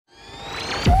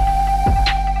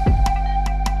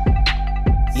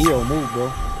Neo, move, bro.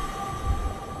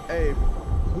 Hey,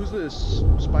 who's this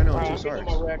Spino and 2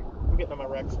 Sarks? I'm getting on my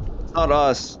Rex. It's not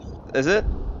us. Is it?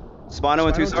 Spino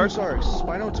and 2 Sarks?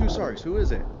 Spino 2 Sarks. Who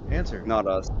is it? Answer. Not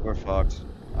us. We're fucked.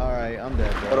 Alright, I'm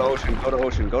dead, bro. Go to ocean. Go to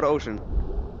ocean. Go to ocean.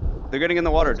 They're getting in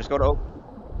the water. Just go to ocean.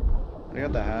 I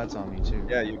got the hats on me too.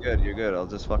 Yeah, you're good. You're good. I'll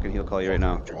just fucking heal call you right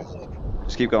now.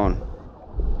 Just keep going.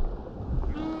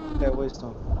 Yeah, waste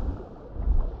on.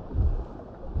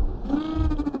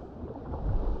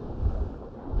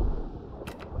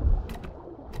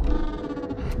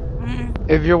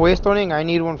 If you're waste stoning, I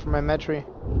need one for my metry.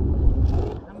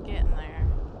 I'm getting there.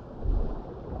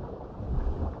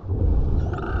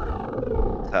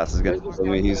 Tass is gonna kill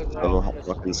me. He's so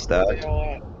fucking stacked.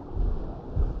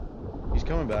 He's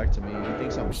coming back to me. He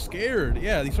thinks I'm scared.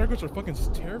 Yeah, these circles are fucking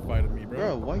terrified of me, bro.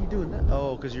 Bro, why are you doing that?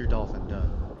 Oh, because you're dolphin, duh.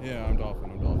 Yeah, I'm dolphin.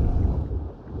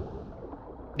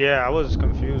 Yeah, I was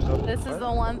confused. This is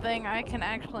the one thing I can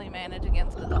actually manage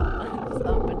against the dolphins,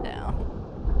 up and down.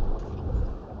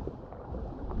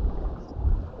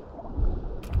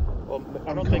 Well, I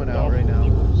I'm don't coming think out right now.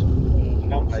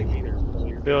 Bouncing either.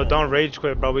 Bill, don't rage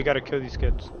quit, bro. We gotta kill these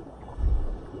kids.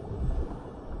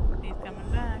 He's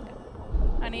coming back.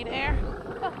 I need air.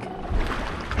 Fuck.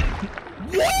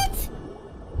 What?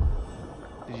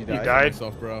 Did you You die? died?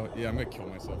 Myself, bro. Yeah, I'm gonna kill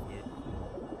myself, dude.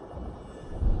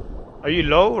 Are you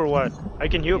low or what? I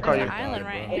can heal call There's you. an island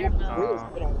right bro. here, Bill.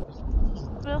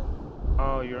 Bill.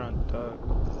 Oh, you're on Doug.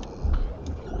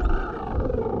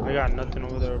 I got nothing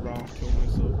over there, bro. Kill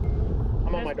myself.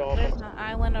 I'm on my There's dolphin. an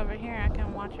island over here. I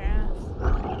can watch your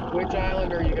ass. Which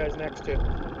island are you guys next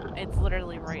to? It's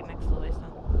literally right next to the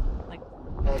waystone. Like,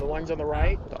 Oh, the ones on the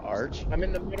right? The arch? I'm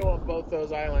in the middle of both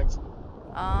those islands.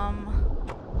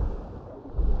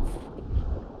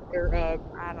 Here, I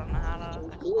don't know how to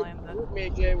explain this. move me,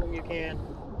 Jay, when you can.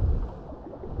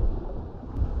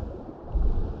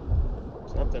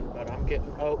 Something, but I'm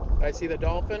getting. Oh, I see the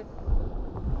dolphin.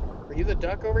 Are you the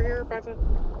duck over here, Python?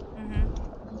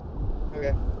 Mm-hmm.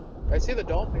 Okay. I see the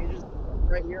dolphin. He's just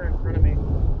right here in front of me.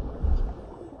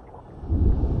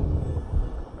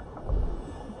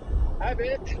 Hi,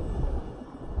 bitch.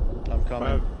 I'm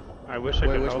coming. I wish I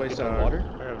Wait, could which help waystone? you,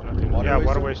 Water? I have nothing. Water Yeah,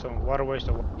 water waystone? waystone. Water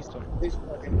waystone. He's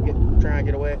fucking trying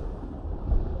to get away.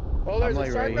 Oh, there's I'm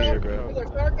like a right Sarko. here, bro. There's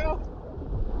a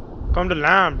Sarko. Come to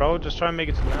land, bro. Just try and make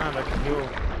it to land. I can heal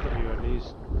for you at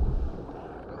least.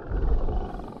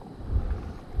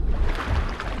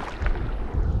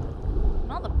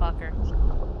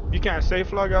 Motherfucker. You can't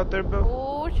safe log out there, Bill?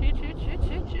 Oh, shitter.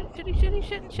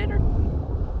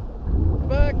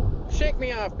 Fuck. Shake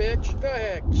me off, bitch. Go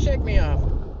ahead. Shake me off.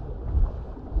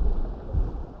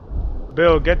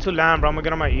 Bill, get to land, bro. I'm gonna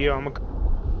get on my EO.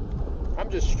 I'm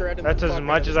just shredding. That's as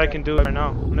much as I can do right now.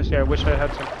 Honestly, I wish I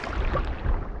had some.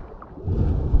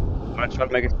 I try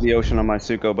to make it to the ocean on my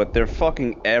Suko, but they're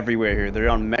fucking everywhere here. They're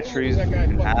on metries That guy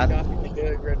and fucking hats. got me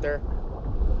good right there.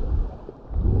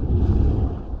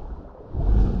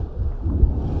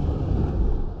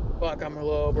 Fuck, I'm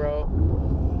low, bro.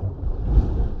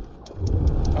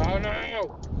 Oh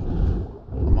no!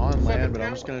 I'm on land, but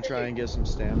I'm just gonna try and get some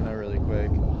stamina really quick.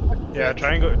 Yeah,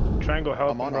 try and go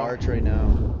help. I'm on bro. arch right now.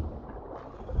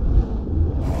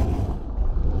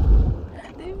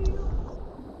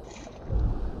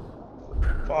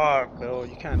 Fuck, Bill.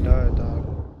 You can't die, dog.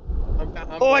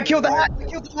 Oh, I killed the hat! I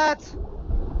killed the hat!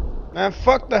 Man,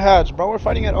 fuck the hatch, bro. We're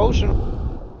fighting at ocean.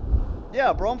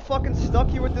 Yeah, bro, I'm fucking stuck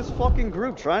here with this fucking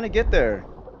group trying to get there.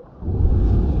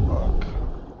 Fuck.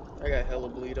 I got hella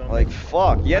bleed on Like, me.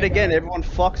 fuck. Yet again, everyone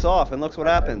fucks off, and looks what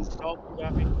happens. Dolphin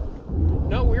got me.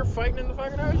 No, we're fighting in the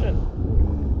fucking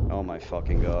ocean. Oh my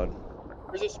fucking god.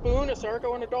 There's a spoon, a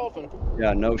Sarko, and a dolphin.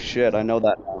 Yeah, no shit, I know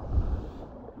that now.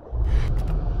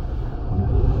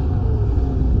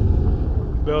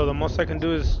 Bill, the most I can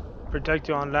do is protect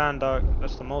you on land, dog.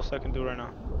 That's the most I can do right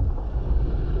now.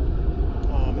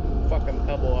 Fucking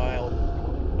Pebble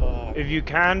Isle. If you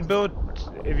can, Bill,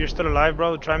 if you're still alive,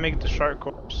 bro, try and make it to Shark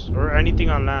Corpse or anything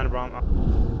on land, bro.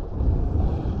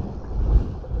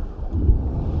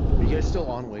 Are you guys still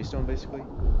on Waystone, basically?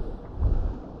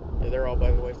 Yeah, they're all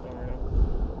by the waystone right now.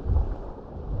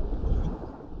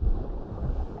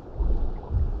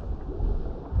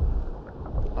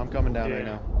 I'm coming down right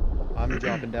now. I'm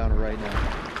dropping down right now.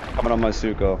 Coming on my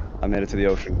Suko. I made it to the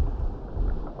ocean.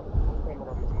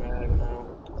 I'm mad now.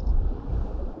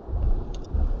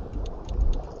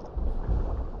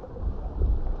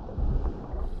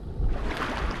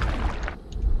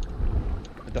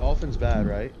 The dolphin's bad,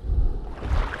 right?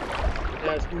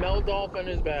 Yes, Mel Dolphin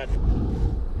is bad.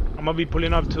 I'm gonna be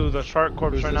pulling up to the Shark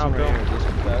Corpse Who's right this now, one Bill. here? This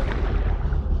one's bad?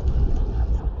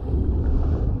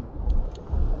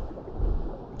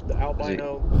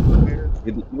 albino gator.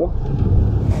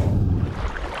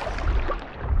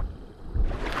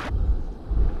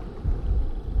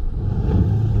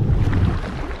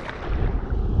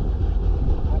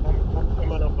 I'm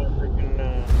coming up on freaking.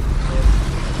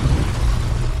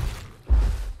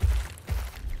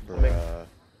 Bruh.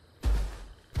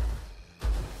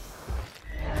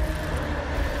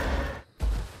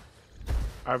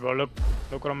 Alright, bro. Look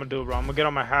what I'm gonna do, bro. I'm gonna get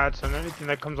on my hats, and anything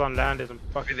that comes on land is a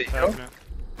fucking attacking it.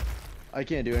 I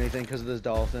can't do anything because of this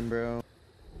dolphin, bro.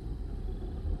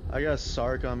 I got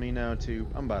Sark on me now too.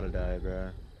 I'm about to die, bro.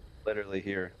 Literally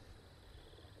here.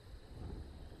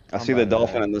 I I'm see the about to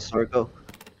dolphin die. in the circle.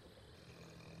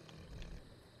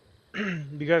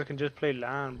 You guys can just play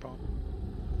land, bro.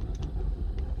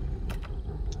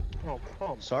 Oh,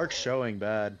 come. Sark's showing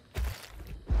bad.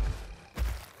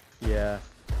 Yeah.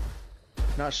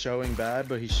 Not showing bad,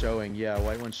 but he's showing. Yeah,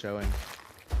 white one's showing.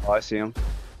 Oh, I see him.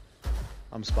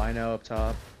 I'm Spino up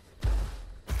top.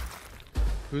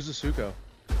 Who's the Suko?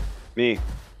 Me.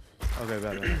 Okay,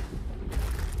 bad.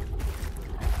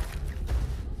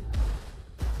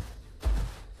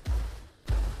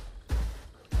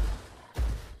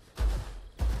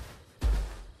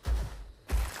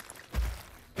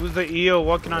 Who's the EO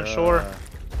walking on shore?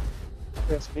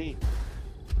 That's me.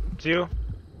 It's you?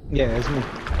 Yeah, it's me.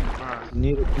 Alright. You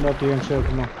need to come up here and chill,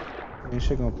 come on. Ain't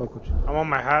shit gonna fuck with you. I'm on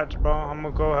my hats, bro. I'm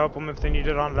gonna go help them if they need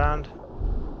it on land.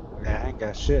 Yeah, I ain't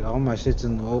got shit. All my shit's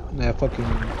in that fucking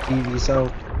TV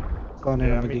south. Gone in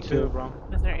Yeah, and me get too, killed. bro.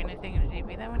 Is there anything in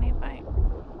GB that we need to fight?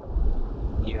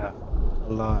 Yeah,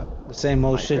 a lot. The same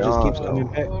old My shit just keeps God. coming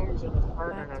back.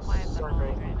 That's why it's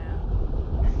annoying right now.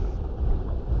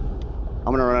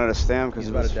 I'm gonna run out of stam because He's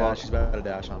of about this to dash. fuck. He's about to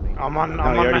dash on me. I'm on No,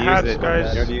 you my already hats, used it.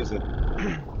 guys. You already used it.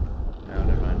 No,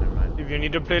 never mind, never mind. If you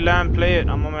need to play land, play it.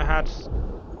 I'm on my hats.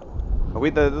 Are we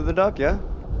the duck? Yeah.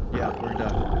 Yeah, we're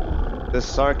done. This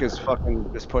Sark is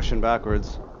fucking just pushing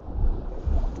backwards.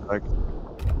 Like,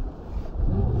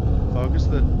 Focus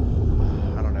the.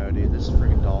 I don't know, dude. This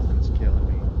freaking dolphin's killing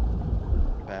me.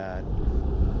 Bad.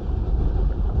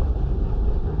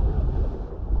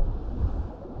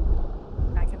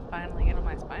 I can finally get on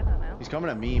my Spino now. He's coming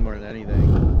at me more than anything.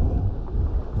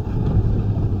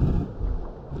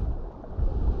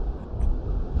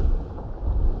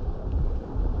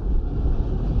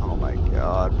 oh my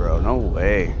god, bro, no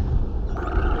way.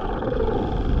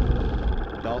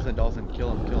 Dolphin,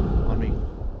 kill him, on me.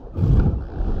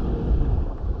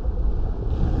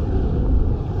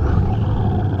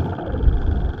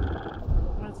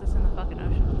 What is this in the fucking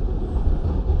ocean?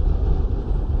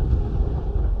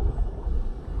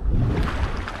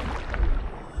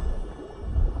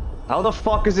 How the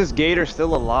fuck is this gator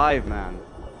still alive, man?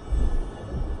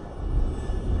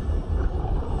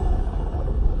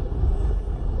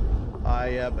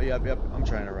 Yep. I'm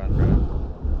trying to run,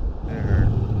 bro. It hurt.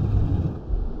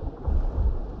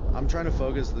 I'm trying to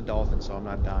focus the dolphin so I'm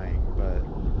not dying, but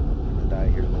I'm gonna die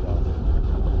here to the dolphin.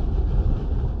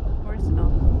 Where's the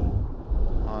dolphin?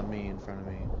 On me, in front of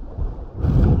me.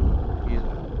 He's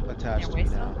attached to me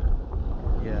waist now.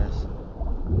 Yes.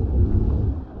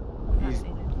 I'm not He's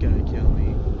seeing it. gonna kill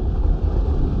me.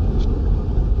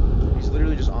 He's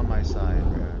literally just on my side,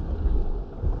 bro.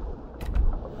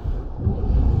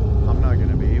 I'm not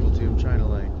gonna be able to. I'm trying to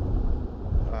like.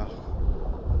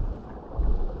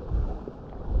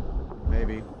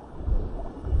 Maybe.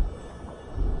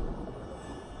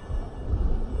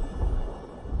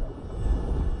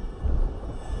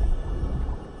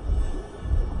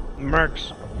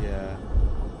 Mercs. Yeah.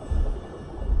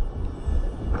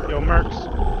 Yo, Mercs.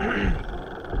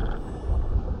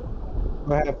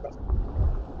 What happened?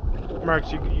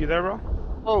 Mercs, you there, bro?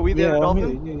 Oh, we there, Yeah, I'm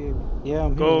dolphin? here. Yeah,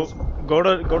 I'm Go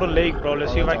here. go to lake, bro.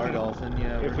 Let's see if I That's our can dolphin.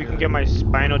 Yeah, if we're we can good. get my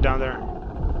Spino down there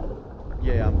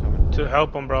Yeah, I'm coming. to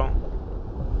help him, bro.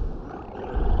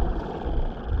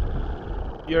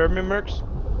 You heard me, Mercs?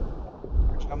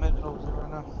 I'm in over there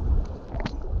right now.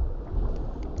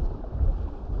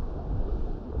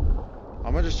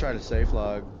 I'm gonna just try to safe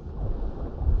log.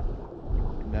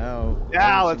 No.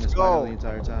 Yeah, I've let's seen this go. final the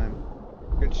entire time.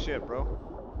 Good shit, bro.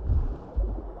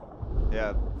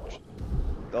 Yeah.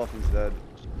 Dolphin's dead.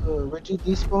 Reggie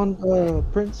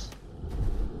despawned Prince?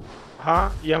 Huh?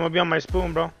 Yeah, I'm gonna be on my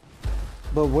spoon, bro.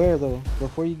 But where though?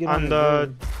 Before you get On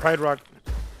the Pride Rock.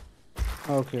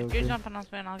 Okay, If okay. you're jumping on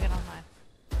spoon, I'll get on mine.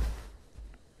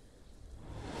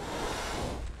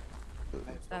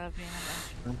 Instead of being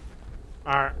in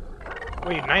Alright.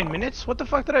 Wait, 9 minutes? What the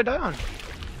fuck did I die on?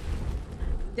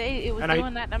 It was And I-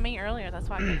 doing that to me earlier. That's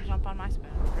why I couldn't jump on my spoon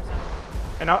for some reason.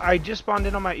 And I just spawned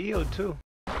in on my EO too.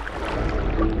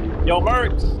 Yo,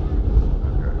 Mercs!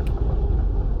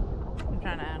 I'm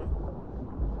trying to add him.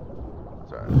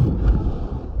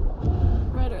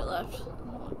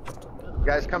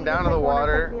 Guys, come down to the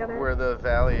water where the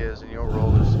valley is, and you'll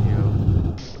roll this.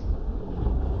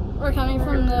 We're coming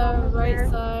from the right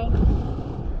side.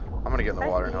 I'm gonna get in the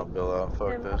water and help Bill out.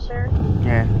 Fuck this.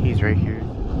 Yeah, he's right here.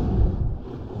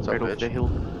 What's up, Right over bitch? the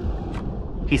hill.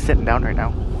 He's sitting down right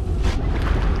now.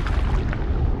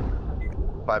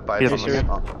 5 bites He's on on this.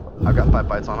 the- I've got 5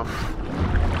 bites on him.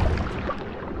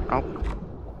 Oh,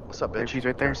 What's up, there bitch? she's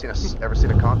right there. Ever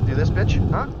seen a conch do this, bitch?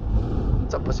 Huh?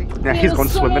 What's up, pussy? Yeah, he's going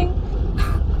swimming.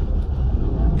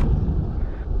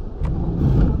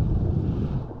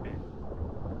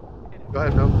 Go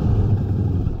ahead, Bill.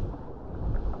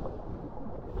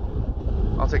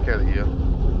 I'll take care of the eel.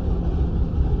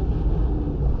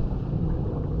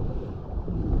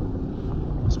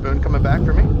 Spoon coming back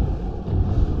for me?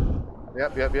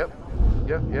 Yep, you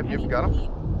got him.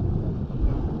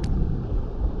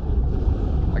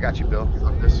 I got you, Bill.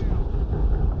 Fuck this.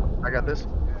 I got this.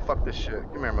 Fuck this shit.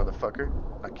 Come here, motherfucker.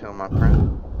 Not killing my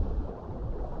friend.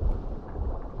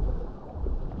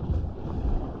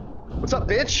 What's up,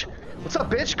 bitch? What's up,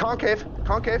 bitch? Concave.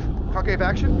 Concave. Concave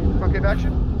action. Concave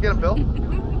action. Get him, Bill.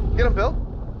 Get him, Bill.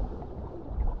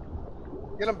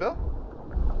 Get him, Bill.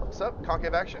 What's up?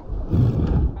 Concave action.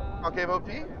 Concave OP.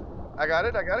 I got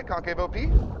it. Concave OP.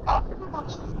 Ah.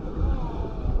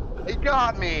 He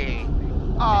got me.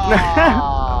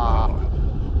 Ah.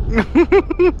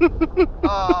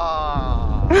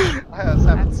 Ah. I was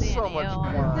having so much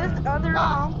fun. This other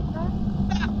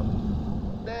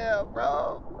Damn,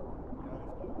 bro.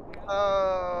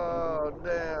 Oh,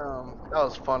 damn. That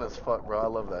was fun as fuck, bro. I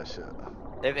love that shit.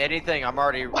 If anything, I'm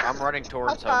running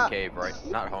towards home cave, right?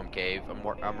 Not home cave.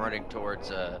 I'm running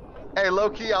towards Hey, low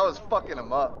key, I was fucking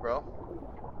him up, bro.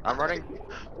 I'm running.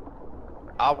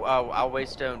 I'll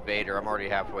waystone Vader. I'm already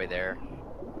halfway there.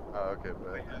 Oh, okay,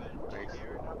 buddy. Thanks.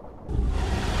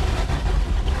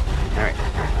 Alright.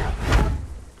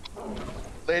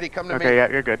 Lady, come to me. Okay, yeah,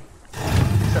 you're good.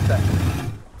 Accept that.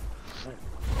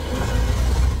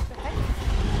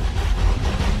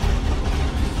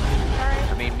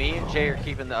 I mean, me and Jay are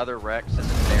keeping the other wrecks, and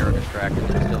then they are distracted.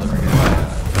 There's still a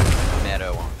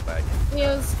Meadow on the back. He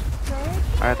was right.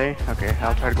 Are they? Okay,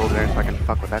 I'll try to go over there so I can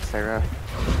fuck with that Sarah.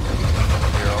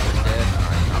 You're almost dead.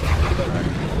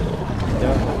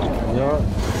 Y'all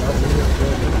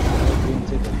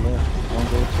take a left. Don't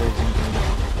go towards anything.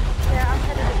 Yeah, I'm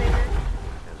headed to Vader.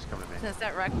 Yeah, just come to me. Since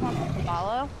that wreck wants to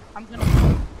follow, I'm gonna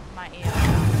put my EO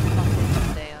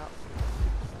out. Stay up.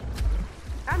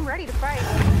 I'm ready to fight.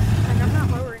 Like, I'm not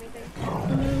low or anything. I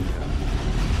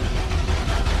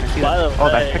see that. Oh,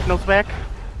 that Techno's back?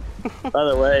 By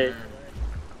the way,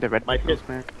 The red my Techno's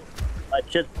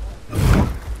shit,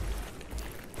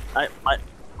 back.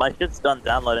 my shit's done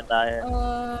downloading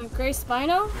now. Gray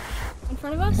Spino in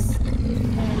front of us.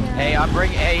 Hey, I'm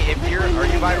bringing. Hey, are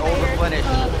you by old replenish?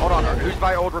 Hold on, who's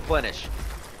by old replenish?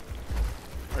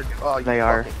 Oh, you They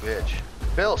are. fucking bitch.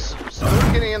 Bill, Spoon's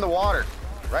getting in the water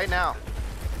right now.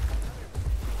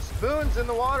 Spoon's in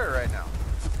the water right now.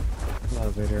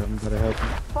 Elevator, I'm gonna help you.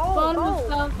 Bottom of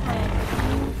south.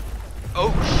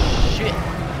 Oh shit!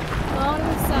 Bottom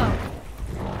of south.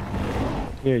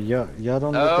 Here, y'all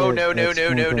don't. Oh look no at no that no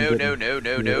spoon no from no getting- no no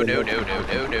no no no no no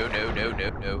no no no no no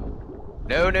no.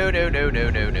 No no no no no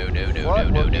no no no no no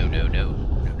no no no no.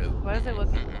 What is it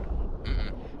looking?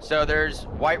 So there's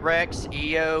White Rex,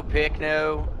 EO,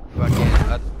 Picno, fucking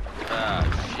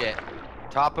shit.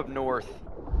 Top of North.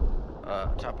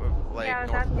 Top of Lake Yeah,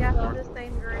 North. that's the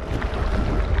same group.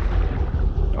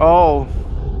 Oh!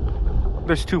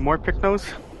 There's 2 more Picnos?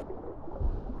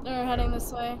 They're heading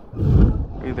this way.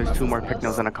 Maybe there's 2 more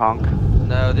Picnos and a conch.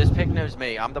 No, this Picno's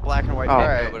me. I'm the black and white Oh. Picno,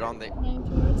 Alright. but on the.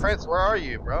 Prince, where are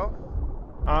you, bro?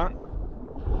 Huh?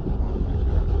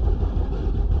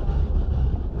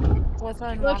 What's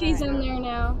on Look, he's in there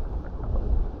now.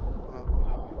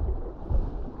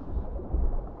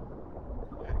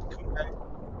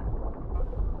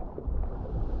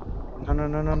 No.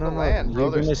 Land, bro.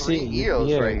 You're gonna There's 3 see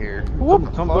EOs right here.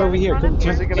 Come over here. What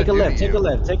is it gonna Take a do left. to Take a you?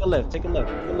 left. Take a left. Take a left.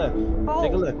 Take a left.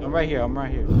 Take a left. I'm right here.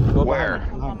 Go Where?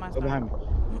 behind me. Go behind me.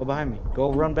 Go behind me.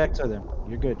 Go run back to them.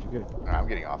 You're good. I'm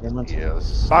getting off Run these to them.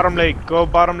 EOs. Bottom lake. Go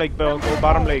bottom lake, Bill. Go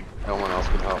bottom lake. No one else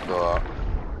can help Bill out.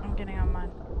 I'm getting on mine.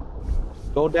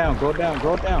 Go down.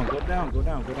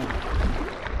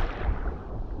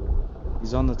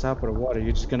 He's on the top of the water.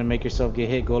 You're just gonna make yourself get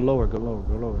hit. Go lower.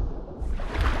 Lower.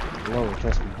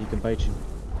 Trust me. He can bite you.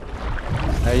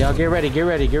 Hey, y'all get ready. Did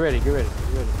not.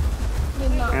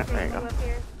 Yeah, there you go. Up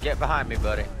here. Get behind me,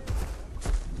 buddy.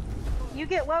 You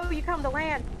get low, you come to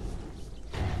land.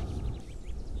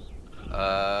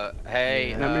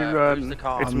 Hey, Let me who's run. the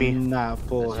call? It's me. I'm not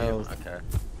full It's you. health. Okay.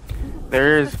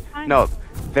 There's no.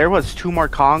 There was 2 more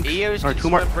conchs. EOS Or can 2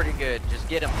 more. swim pretty good. Just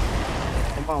get him.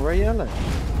 Come on, where y'all at?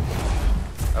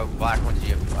 Oh, black one's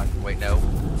you. Black. Wait, no.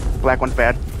 Black one's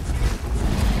bad.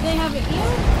 They have an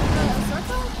eel?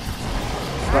 Circle?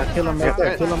 Kill him right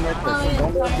there. Kill him right there. Oh, yeah.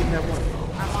 Don't let him get that one.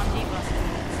 I'm on Diva.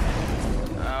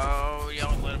 Oh,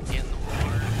 y'all let him get in the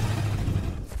water.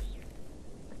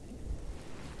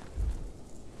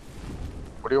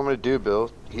 What do you want me to do, Bill?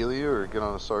 Heal you or get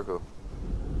on a circle?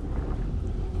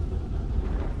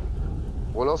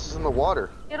 What else is in the water?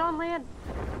 Get on land.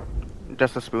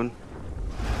 Just a spoon.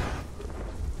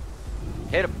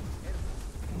 Hit him.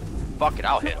 Fuck it,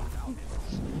 I'll hit him.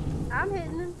 I'm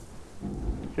hitting him.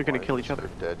 You're gonna kill each other.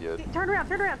 Dead yet? Turn around,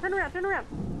 turn around, turn around, turn around.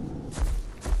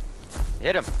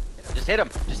 Hit him. Just hit him.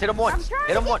 Just hit him I'm once. trying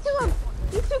Hit him to once. get to him.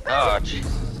 He's too Oh, fast.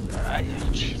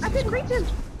 Jesus. I couldn't reach him.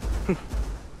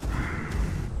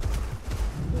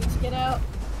 Need to get out.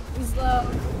 He's low.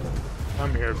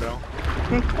 I'm here, Bill.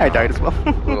 I died as well.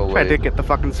 Little Tried to late. get the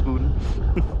fucking spoon.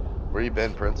 Where you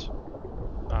been, Prince?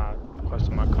 Close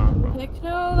to my conch, bro.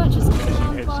 Picno, that just came Some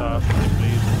around hits bottom. off,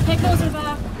 please. Picnos are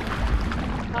back.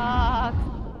 Fuck.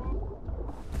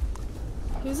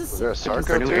 Who's Was this? there a for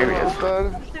Sarko new too? areas.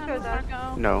 outside?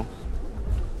 Marco. No.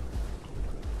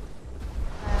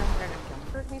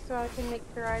 Hurt me so I can make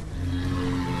the ride.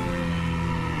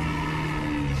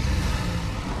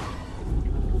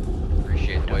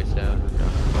 Appreciate the white stone.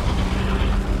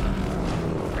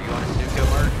 Are you on a Suko,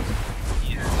 Mark?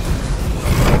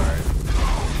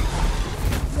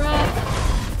 Red.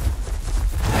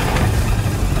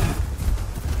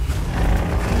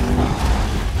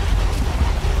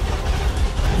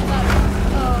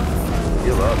 Oh,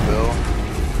 Heal up, Bill.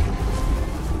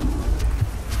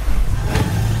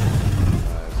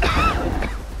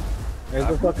 There's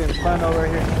a fucking fun over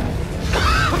here.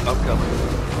 I'm coming.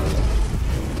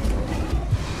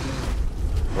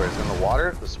 Where is it in the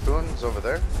water? The spoon's over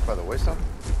there by the waistline.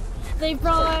 they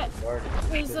brought.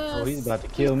 There's a. Oh, he's about to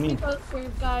kill me.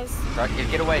 Guys. Try,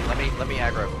 get away. Let me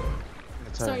aggro.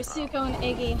 That's Sorry, alright. Suko and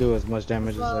Iggy. Do as much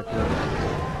damage as I can.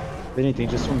 If anything,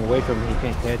 just swim away from him. He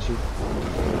can't catch you.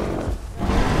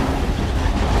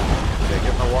 Yeah,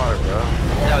 get in the water, bro.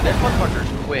 No, this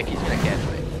motherfucker's quick. He's gonna catch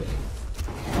me.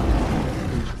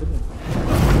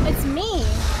 It's me.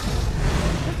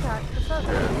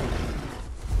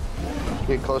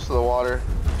 Get close to the water.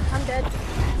 I'm dead.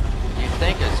 You'd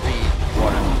think a speed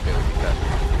water Suko would be better.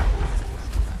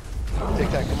 Tic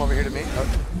Tac, come over here to me. Oh.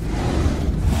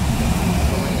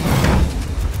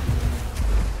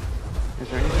 Is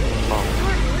there anything? Oh.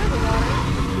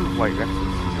 2 white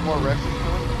Rexes. 2 more Rexes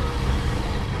coming.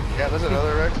 Yeah, there's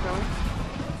another Rex coming.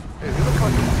 Hey, who the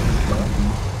fuck is this?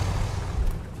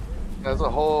 There's a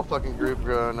whole fucking group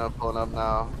growing up, pulling up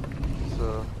now.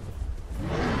 So.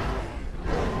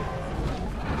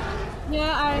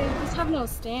 Yeah, I just have no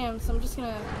stamps, so I'm just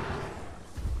gonna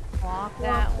Walk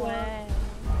that way.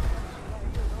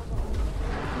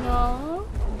 No.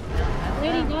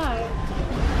 Lady died.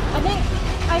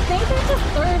 I think there's a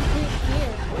third group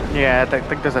here. Yeah, I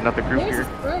think there's another group There's here. a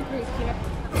third group here.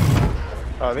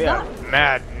 Oh, they have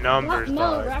mad numbers, No,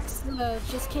 dog. Rex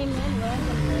just came in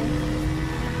randomly.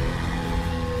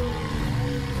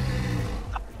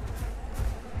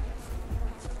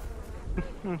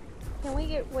 Can we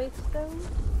get waystone?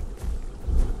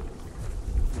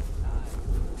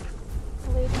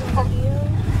 Lady in the Dio?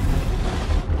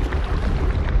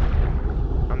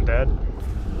 I'm dead.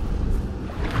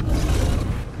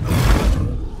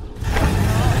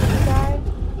 You died?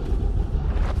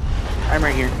 I'm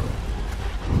right here.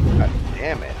 God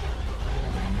damn it.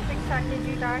 Tic Tac, did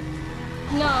you die?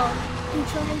 No, I'm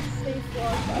trying to save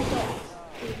one, but I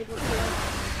don't be able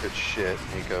to. Good shit,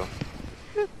 Nico.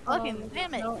 Fucking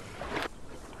damn it. No.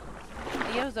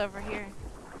 Dio's over here.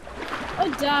 A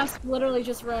Dasp literally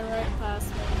just ran right past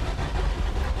me.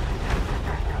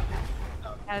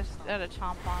 I just got a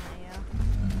chomp on you.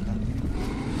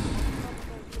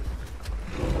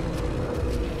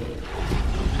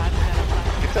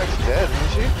 Tic Tac's dead,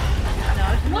 isn't she? No,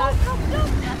 it's not.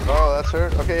 Oh, that's her?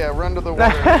 Okay, yeah, run to the water.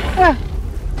 I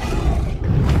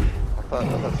thought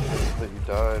that you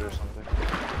died or something.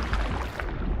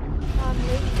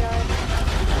 Lady died.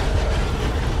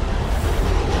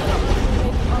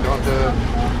 Don't do it.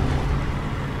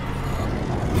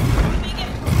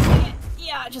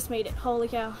 Yeah, I just made it. Holy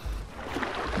cow.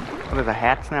 Oh, there's a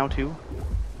hats now too.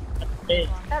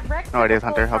 That Rex Oh, it is a full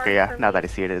Hunter. card Okay, yeah. for Now me. that I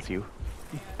see it, it's you.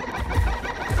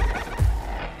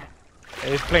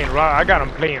 Hey, he's playing rock. I got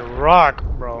him playing rock,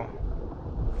 bro.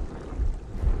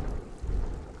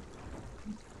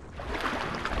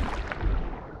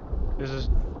 This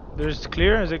is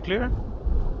clear. Is it clear?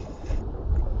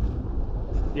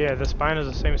 Yeah, the spine is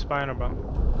the same spiner, bro.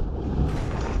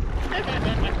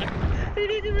 He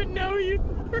didn't even know you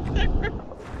were there.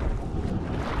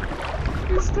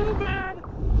 He's so bad.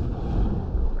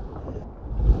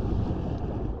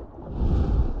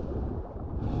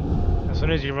 As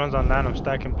soon as he runs on land, I'm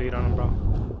stacking bleed on him, bro.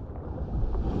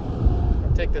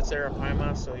 I'll take this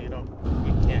Arapaima so you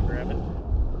can't grab it.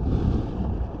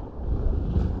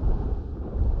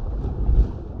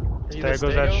 Stag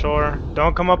goes at shore.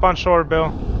 Don't come up on shore,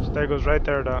 Bill. Stag goes right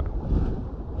there, dog.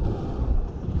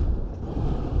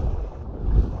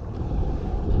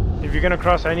 If you're gonna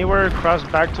cross anywhere, cross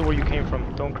back to where you came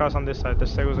from. Don't cross on this side. The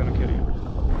Stego's gonna kill you.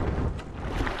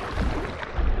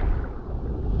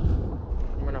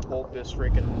 I'm gonna hold this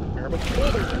freaking arrow.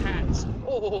 Oh, there's the hats.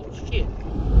 Oh, shit.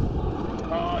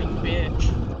 Oh, you bitch.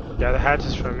 Yeah, the hats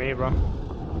is for me, bro.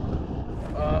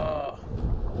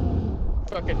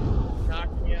 Fucking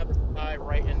knocked me out of the eye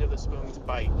right into the spoon's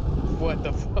bite. What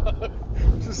the fuck?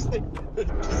 just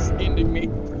into me.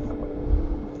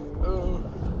 Oh.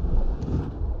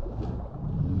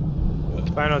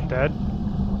 Spino dead.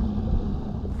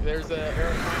 There's a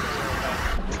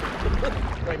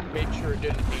Arapaima. Like, make sure it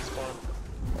didn't despawn.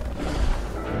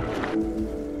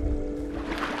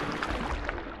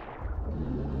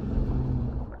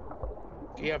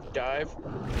 Do you have dive?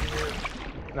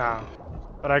 Nah.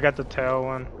 But I got the tail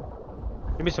one.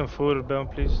 Give me some food, Bill,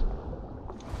 please.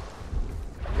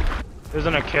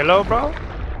 Isn't a kilo, bro?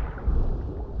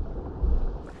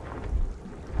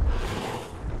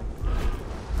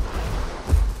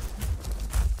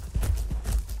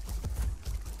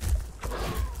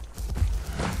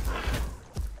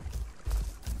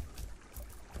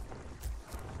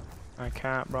 I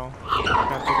can't, bro. I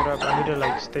can't pick it up. I need to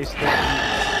like stay still.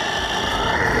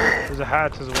 There's a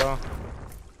hat as well.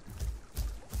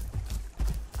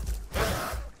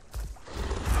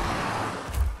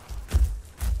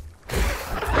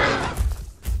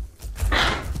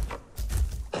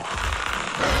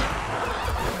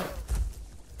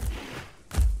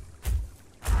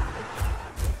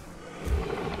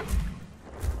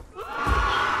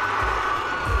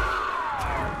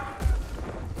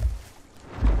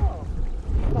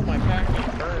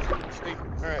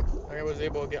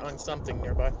 Able to get on something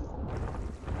nearby.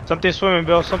 Something swimming,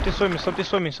 Bill. Something swimming. Something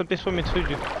swimming. Something swimming to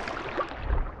you.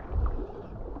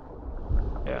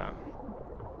 Yeah.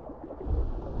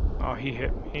 Oh, he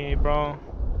hit me, bro.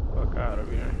 Fuck out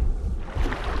of here.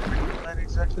 That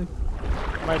exactly.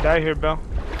 Might die here, Bill.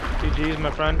 GG's, my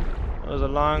friend. It was a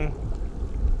long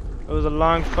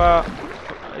fight.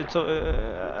 It's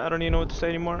I don't even know what to say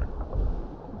anymore.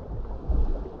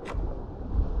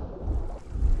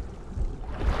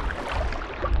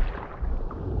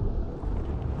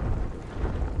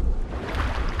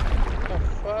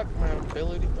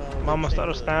 I'm almost out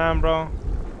of stam, bro.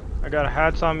 I got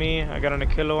hats on me. I got an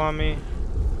Achillo on me.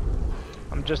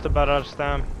 I'm just about out of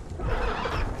stam.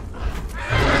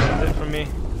 That's it for me.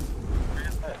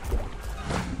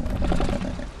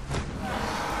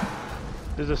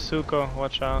 There's a Suko.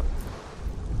 Watch out.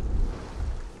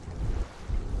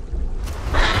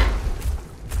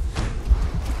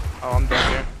 Oh, I'm dead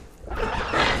here.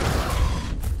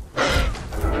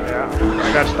 Yeah,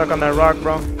 I got stuck on that rock,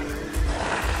 bro.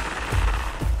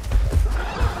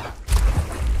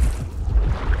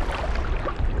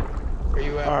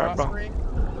 Alright, bro.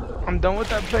 I'm done with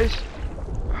that place.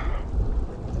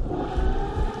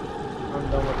 I'm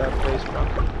done with that place, bro.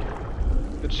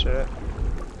 Good shit.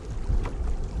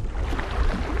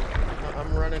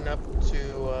 I'm running up to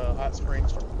Hot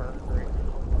Springs from Burn.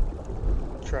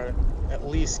 Try to at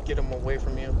least get them away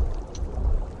from you.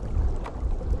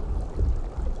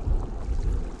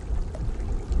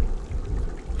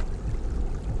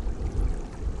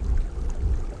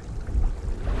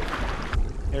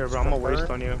 Here, bro, I'm gonna waste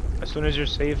on you. As soon as you're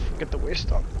safe, get the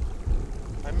waste up.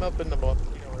 I'm up in the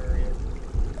volcano area.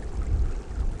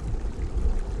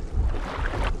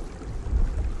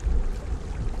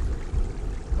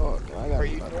 Oh, okay, I got Are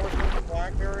you north of the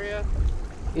black area?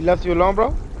 He left you alone,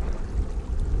 bro?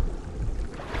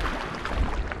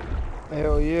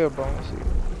 Hell yeah, bro. Let's see.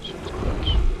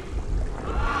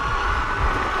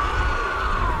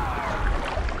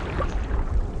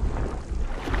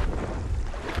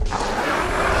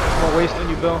 Waste on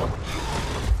you, Bill.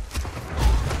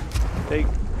 Take.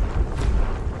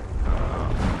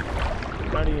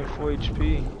 Not even full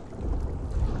HP.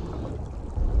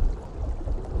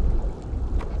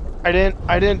 I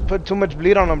didn't put too much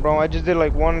bleed on him, bro. I just did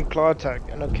like one claw attack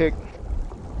and a kick.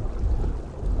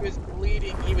 He was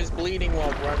bleeding. He was bleeding while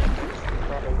running. Which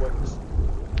probably works.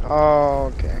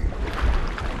 Oh, okay.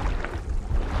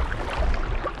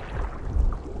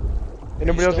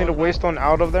 Anybody else need a waystone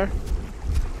out of there? No,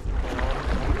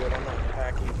 I'm good. I'm not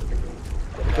packing.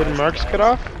 Did Mercs get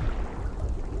off?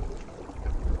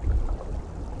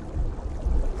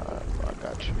 I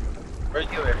got you. Where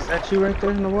you at? Is that you right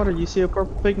there in the water? You see a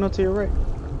purple pig to your right?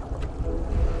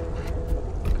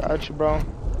 Got you, bro.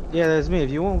 Yeah, that's me.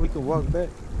 If you want, we can walk back.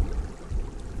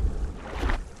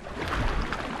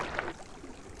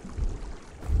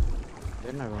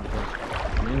 They're not gonna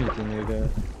catch anything they got.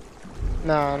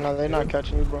 Nah, they're not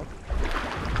catching you, bro.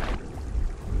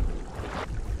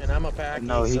 And I'm a pack.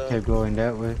 No, he kept going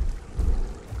that way.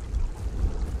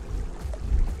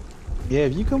 Yeah,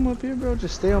 if you come up here, bro,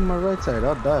 just stay on my right side.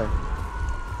 I'll die.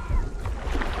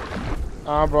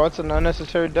 Bro, it's an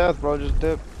unnecessary death, bro. Just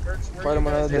dip. Fight him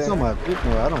another day. It's on my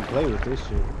people. I don't play with this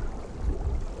shit.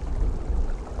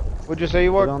 What'd you say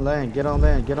you were? Get on land. Get on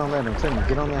land. Get on land. I'm telling you,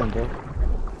 get on land, bro.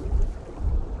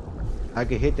 I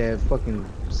could hit that fucking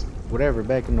whatever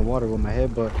back in the water with my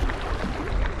head, but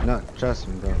no, trust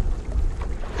me, bro.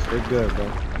 They're good, bro.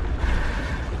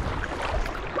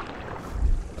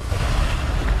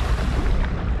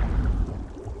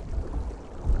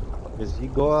 Cause you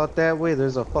go out that way,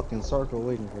 there's a fucking circle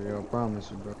waiting for you. I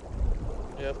promise you, bro.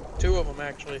 Yep, 2 of them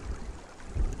actually.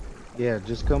 Yeah,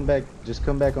 just come back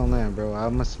on land, bro.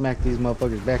 I'm gonna smack these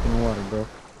motherfuckers back in the water, bro.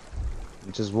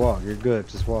 And just walk. You're good.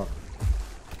 Just walk.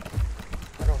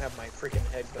 I don't have my freaking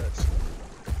headbuds.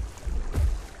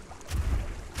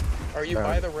 Are you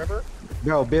by the river?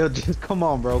 Bro, Bill, just come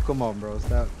on, bro. Come on, bro.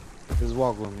 Stop. Just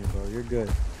walk with me, bro. You're good.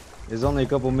 There's only a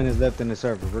couple minutes left in the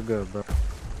server. We're good, bro.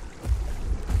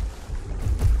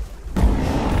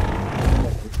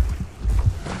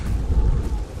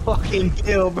 Fucking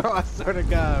Bill, bro. I swear to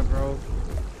God, bro.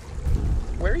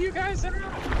 Where are you guys at?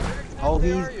 Oh,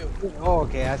 Where are you? Oh,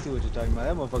 okay. I see what you're talking about.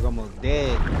 That motherfucker almost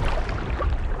dead.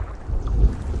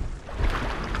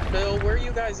 Bill, where are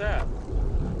you guys at?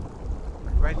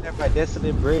 Right there by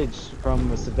Desolate Bridge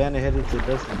from Savannah headed to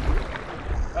Dustin.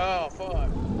 Oh, fuck.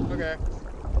 Okay.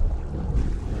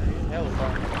 Hell,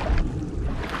 fuck.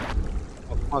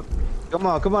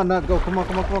 Oh, come on, not go. Come on.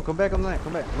 Come back on land.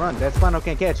 Come back. Run. That Spino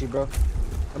can't catch you, bro.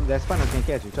 That Spino can't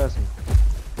catch you. Trust me.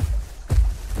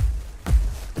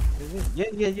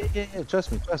 Yeah.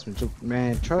 Trust me.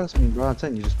 Man, trust me, bro. I'm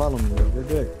telling you, just follow me, bro. We're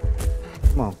good.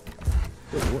 Come on.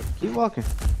 Keep walking.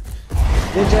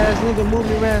 Bitch ass nigga, move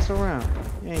your ass around.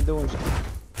 You ain't doing shit.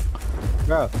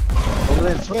 Bro,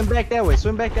 swim back that way.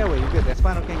 Swim back that way. You're good. That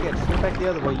Spino can't catch you. Swim back the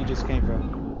other way you just came from.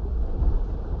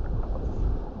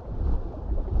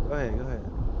 Go ahead.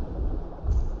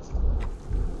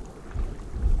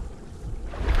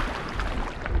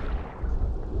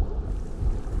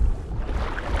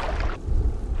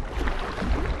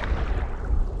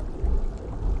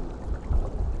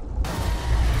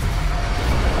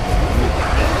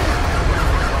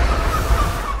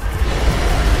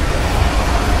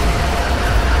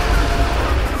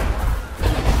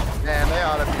 Man, they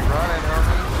ought to be running,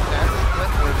 homie. That's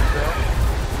Flintwood, Bill.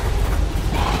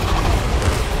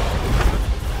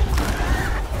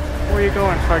 Where are you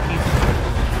going, Sparky?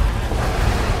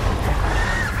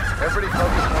 Everybody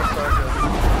focus on Sarko.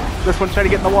 This one's trying to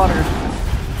get in the water.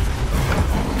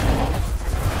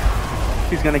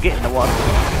 He's gonna get in the water.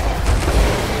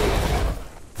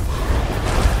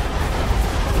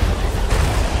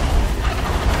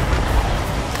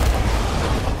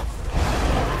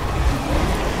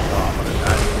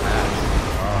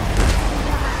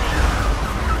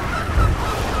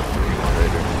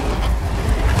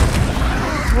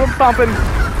 We're bumping.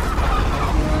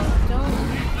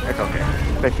 It's okay.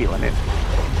 They're feeling it.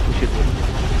 We should win.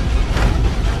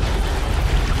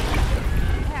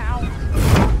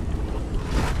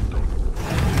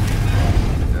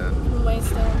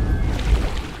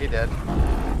 He dead.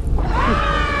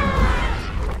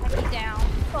 Put me down.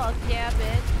 Fuck yeah,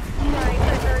 bitch. Sorry, I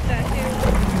heard that too.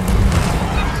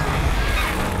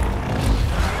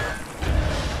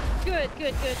 Good.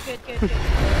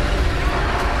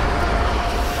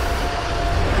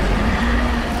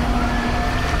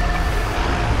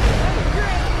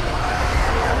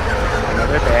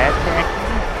 Another bad track.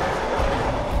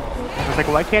 I was like,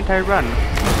 why can't I run?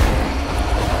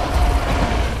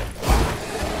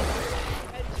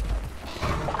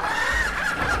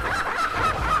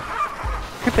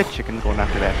 Look at that chicken going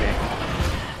after that thing.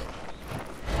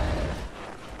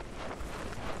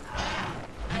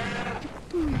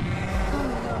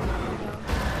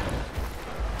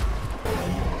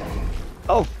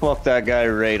 Oh, fuck that guy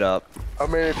right up. I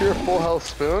mean, if you're a full health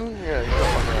spoon, yeah, you can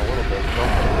fuck around a little bit.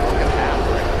 Don't look at half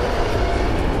right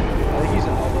I think he's an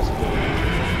almost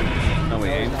spoon. No, he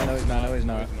ain't. No, he's not. He's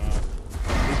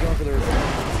going for the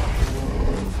reverse.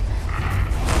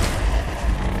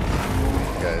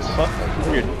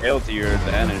 scale to your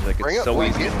advantage. Like Bring it's it, so wait,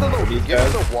 easy. get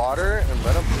the water and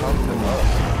let him pump them up.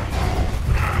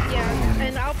 Yeah,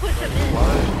 and I'll push him in.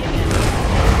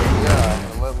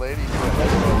 Yeah, and let Lady do it.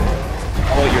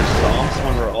 Oh, your stomps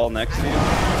when we're all next to you.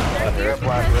 They're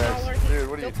Black Rex. Dude,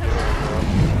 what are you doing, bro?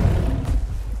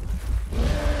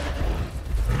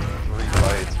 3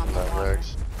 bites from that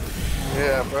Rex.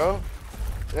 Yeah, bro.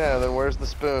 Yeah, then where's the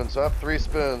spoon? So I have 3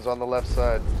 spoons on the left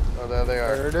side. Oh, there they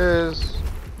are. There it is.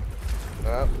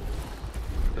 Oh.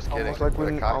 Just kidding. Almost like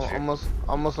we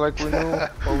almost like we knew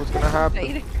what was gonna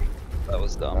happen. That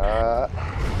was dumb. Got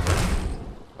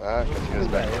you guys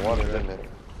back in the water, didn't it?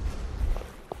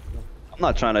 I'm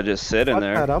not trying to just sit in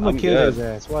there. Watch out, I'm gonna kill good. his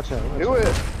ass. Watch out. Do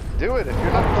it. Do it. If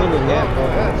you're not Killing that, bro.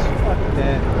 Fuck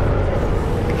that.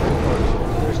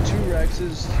 There's 2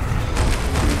 Rexes,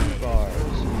 2 bars.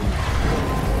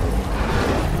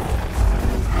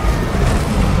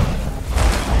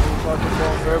 Fucking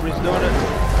going, everybody's doing it.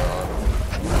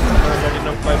 Letting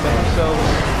them fight by themselves.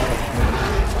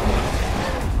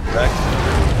 Rex.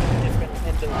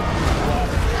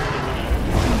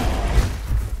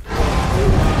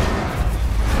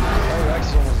 Rex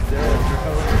is almost dead,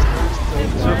 bro.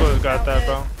 Zuko's got that,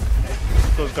 bro.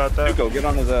 Zuko's got that. Zuko, get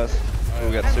on his ass. Oh,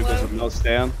 we got Zuko's with no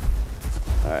stam.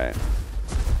 Alright.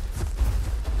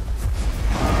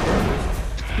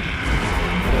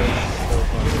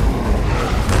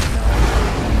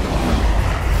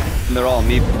 And they're all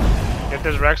meat. Get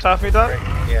this Rex off me, Doc?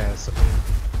 Yes.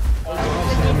 I'll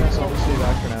see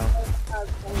that for now.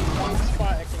 Only one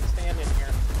spot I can stand in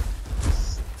here.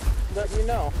 Just let me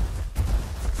know.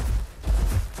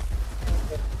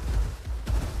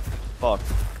 Fuck.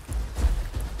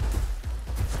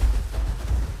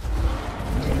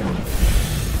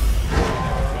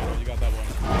 You got that one.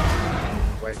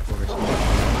 White forest.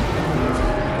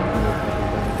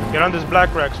 Get on this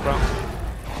black Rex, bro.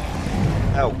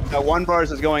 That 1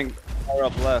 bars is going far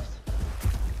up left.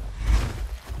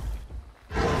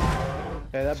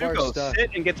 Hey, that bar's Zuko, stuck.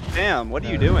 sit and get spam. What are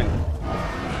you doing?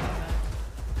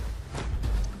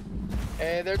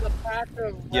 Hey, there's a pack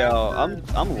of. Yo, I'm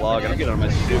logging. I'm getting on my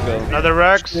Zuko. Another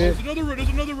Rex. There's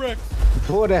another Rex.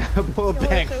 Pull that. Pull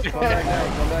back. Come back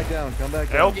down. Come back down. Come back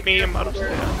down. Help me, I'm out of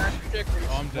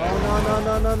I'm dead.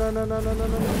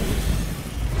 No.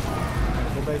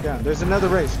 Go back down. There's another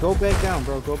race. Go back down,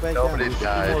 bro. Go back Nobody down.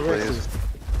 died, More please. races.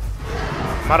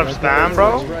 I'm out of stam,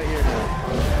 bro. It's right here now.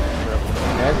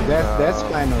 That's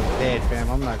kind of dead, fam.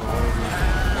 I'm not gonna hold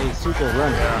you. Hey, Super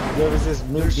run. Whoever's this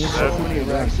new There's deep so many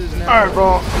Rexes now. Alright,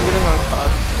 bro. I'm getting on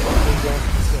top.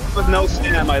 With no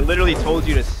stam, I literally told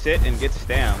you to sit and get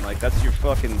stam. Like that's your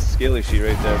fucking skill issue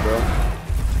right there, bro.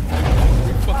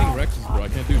 You're fucking Rexes, bro. I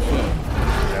can't do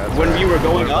shit. When you were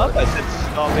going up, I said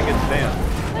stop and get stam.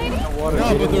 water.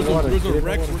 No, but there's a Get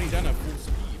Rex water. running down at full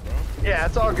speed, bro. Yeah,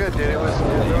 it's all good, dude. It was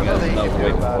there was nothing you could do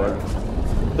about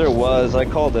it. There was, I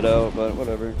called it out, but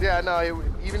whatever. Yeah, no,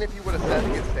 even if you would have said to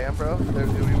get stamp, bro, we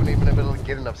wouldn't even have been able to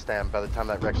get enough stamp by the time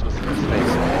that Rex was in his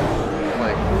face.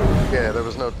 Like, yeah, there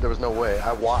was no way.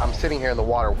 I'm sitting here in the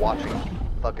water watching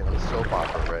fucking soap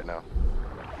opera right now.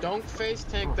 Don't face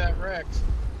tank that Rex.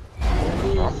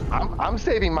 I'm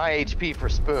saving my HP for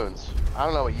spoons. I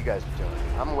don't know what you guys are doing.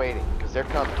 I'm waiting because they're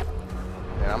coming,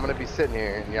 and I'm gonna be sitting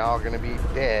here, and y'all are gonna be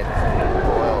dead.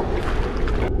 Well.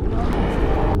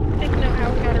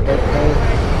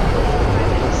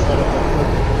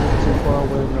 Too far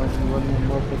away, no, you want me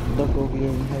more for the duck over here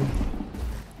and hey.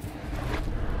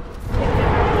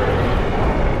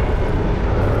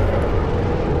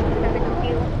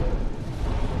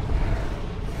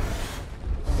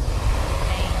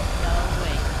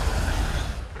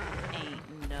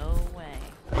 Ain't no way.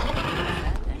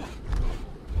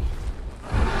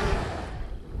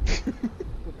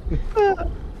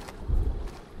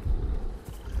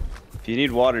 If you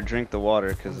need water, drink the water,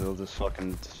 because they'll just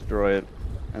fucking destroy it,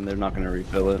 and they're not gonna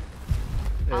refill it.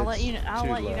 I'll let you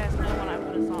guys know when I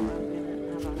put a salt rock in it.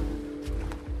 How about that?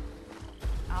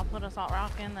 I'll put a salt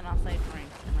rock in, then I'll say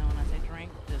drink, and then when I say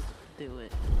drink, just do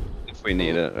it. If we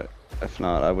need it. If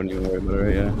not, I wouldn't even worry about it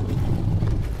right yet.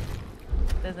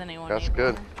 Does anyone That's need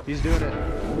good. water? He's doing it.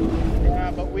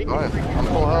 Yeah, but we can. I'm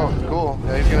full health. Cool.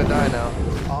 Yeah, he's gonna die now.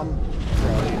 I'm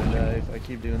probably gonna die if I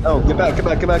keep doing that. Oh, get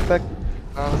back.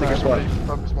 I'll take your spot.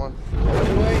 Focus one.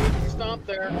 Wait, stop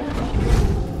there.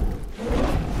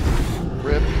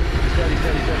 Rip. Steady.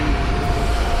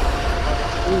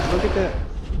 Ooh, look at that.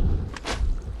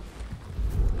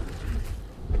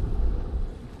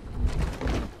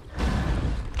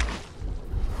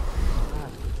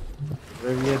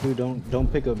 Whatever you do,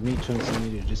 don't pick up meat chunks and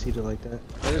eat it. Just eat it like that.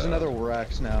 There's another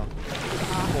Rex now.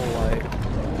 Full light.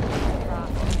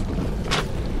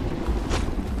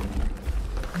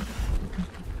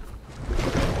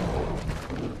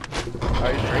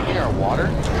 Are you drinking our water?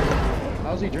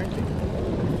 How's he drinking?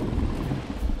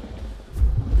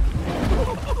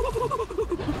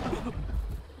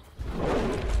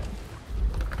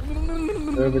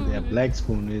 Wherever that black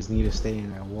spoon is, need to stay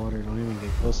in that water. Don't even get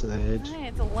close to the edge. Hey,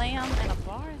 it's a lamb and a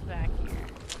bar's back here.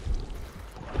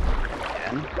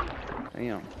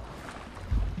 Damn.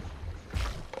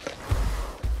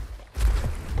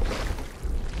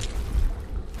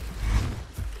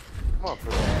 Come on,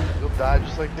 Prism. You'll die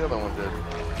just like the other one did.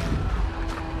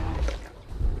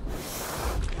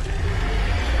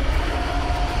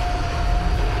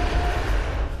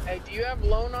 Hey, do you have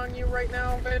loan on you right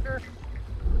now, Vader?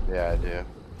 Yeah, I do.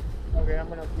 Okay, I'm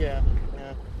gonna. Yeah.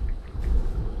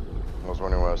 I was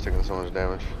wondering why I was taking so much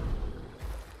damage.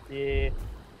 Yeah.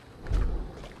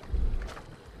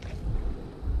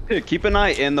 Dude, keep an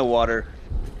eye in the water.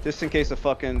 Just in case they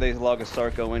log a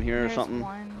Sarko in here or There's something.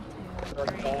 1, 2, 3,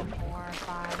 4,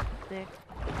 5, 6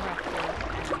 Rexes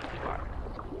and 2 bars.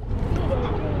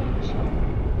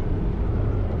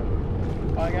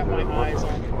 Oh, I got my eyes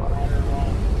on the water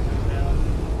wrong.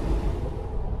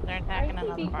 They're attacking I could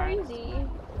another be bar. crazy.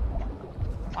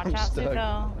 Watch I'm out, stuck.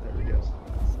 Suko. There we go.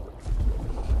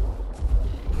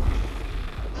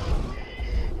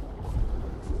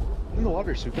 In the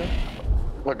water, Suka.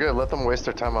 Well, good. Let them waste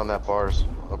their time on that bars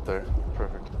up there.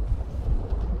 Perfect.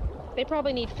 They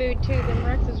probably need food too. Them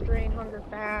Rexes drain hunger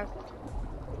fast.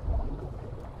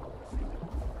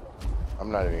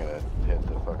 I'm not even gonna hit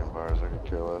the fucking bars. I could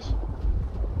care less.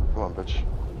 Come on, bitch.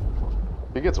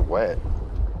 He gets wet.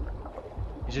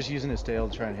 He's just using his tail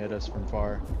to try and hit us from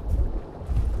far.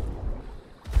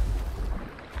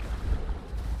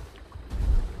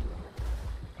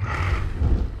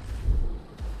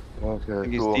 Okay,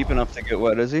 He's cool. deep enough to get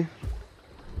wet, is he?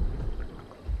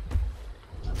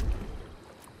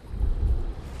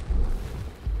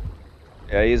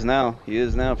 Yeah, he is now. He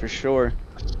is now for sure.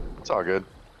 It's all good.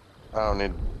 I don't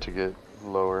need to get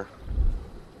lower.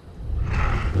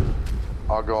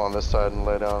 I'll go on this side and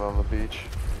lay down on the beach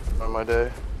on my day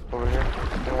over here.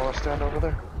 You want to stand over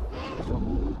there?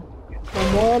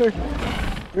 Some water.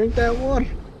 Drink that water.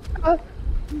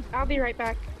 I'll be right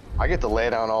back. I get to lay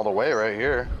down all the way right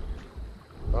here.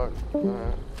 Oh,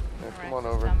 alright. Yeah, come on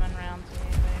over. Coming round to you,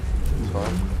 baby. It's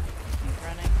fine.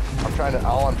 He's running.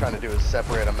 All I'm trying to do is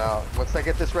separate them out. Once I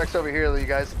get this Rex over here, you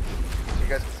guys, so you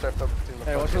guys can start focusing the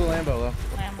Hey, watch for the Lambo, though.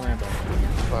 Lambo.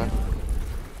 It's fine.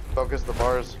 Focus the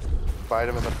bars. Bite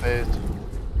him in the face.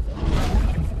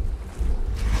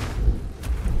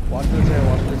 Watch for the tail,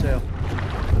 watch for the tail.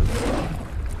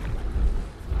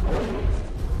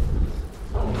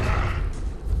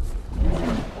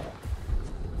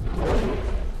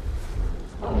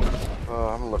 Oh,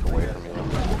 I'm gonna look away from you.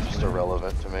 It's just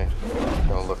irrelevant to me. I'm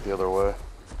gonna look the other way.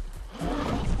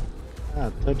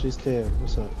 Ah, touch his tail.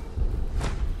 What's up?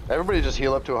 Everybody just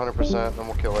heal up to 100%, then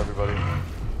we'll kill everybody.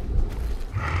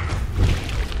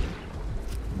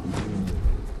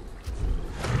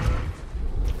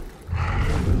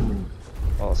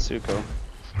 Oh, Suko.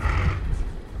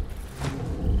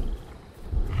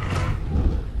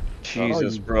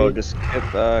 Jesus, you bro, big- just get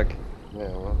back. Yeah,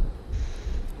 well.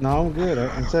 No, I'm good.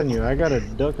 I'm telling you, I got a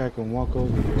duck I can walk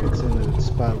over here. It's in a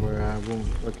spot where I won't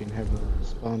fucking have a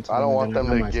spawn time. I don't want and then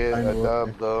them I to might get a strangle up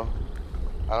dub, though.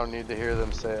 I don't need to hear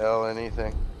them say L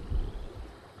anything. there.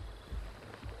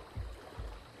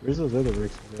 Where's those other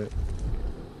Rexes at?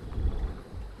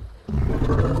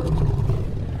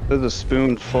 There's a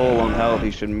spoon full on health.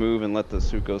 He should move and let the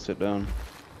Suko sit down.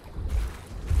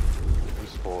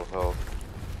 He's full of health.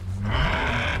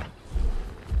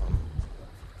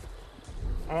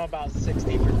 I'm about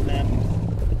 60%.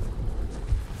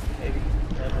 Maybe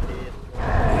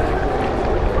 70.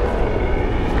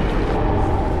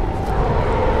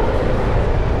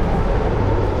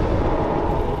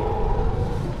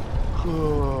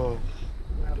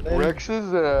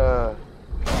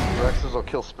 Rexes will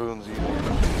kill spoons easy.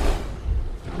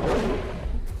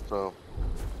 So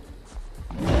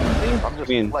I'm just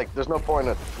like, there's no point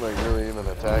in like really even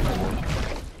attacking them.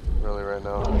 Really, right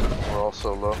now we're all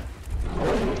so low.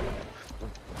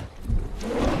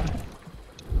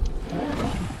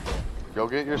 Go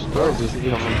get your spoons. Just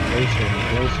inching closer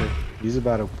and closer. He's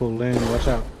about to pull in. Watch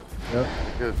out. Yep.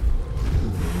 Good.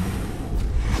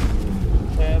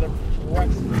 Yeah, the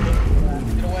Rex.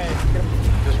 Get away.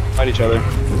 Just fight each other.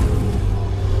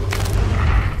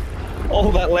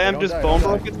 Oh, that lamb just bone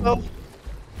broke itself?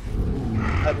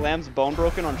 That lamb's bone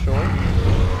broken on shore?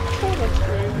 Oh, that's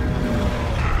great.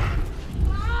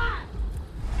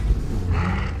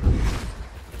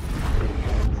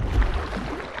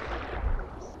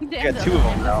 You got two of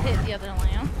them now. Hit the other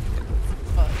lamb.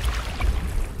 Fuck.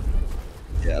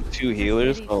 got 2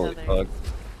 healers. each Holy other. fuck.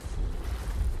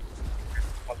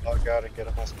 I'll log out and get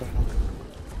a hospital.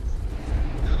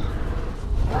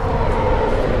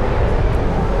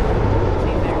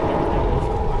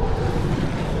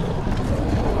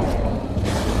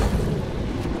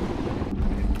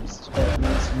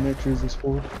 Metros is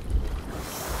for. Oh,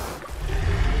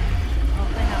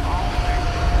 they have all their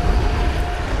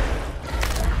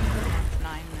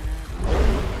 9 minutes.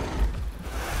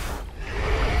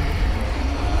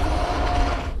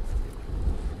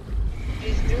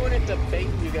 He's doing it to bait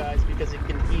you guys because he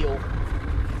can heal.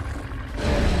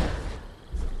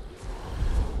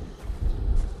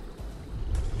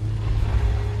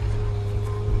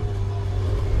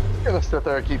 I'm gonna sit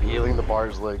there and keep healing the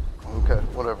bars like, okay,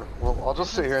 whatever. Well, I'll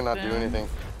just sit here and not do anything.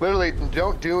 Literally,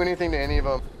 don't do anything to any of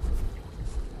them.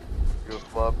 Ghost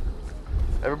Club.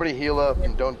 Everybody heal up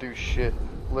and don't do shit.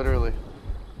 Literally.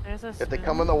 There's a If they spoon.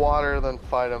 come in the water, then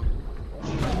fight them.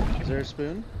 Is there a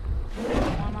spoon? There's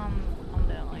one on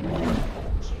the like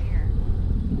here.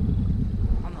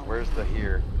 On the Where's the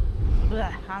here?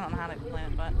 Blech, I don't know how to explain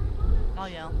it, but I'll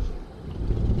yell.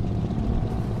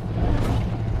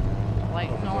 Like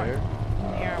north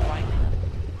here, white.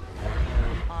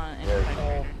 On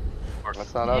infrastructure.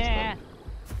 That's not us, Yeah. then.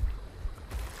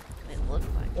 It looks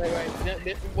like.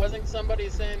 Wait. Wasn't somebody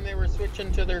saying they were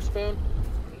switching to their spoon?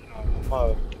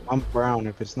 I'm brown.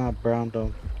 If it's not brown,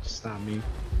 don't. It's not me.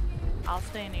 I'll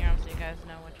stay near them so you guys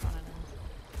know which one it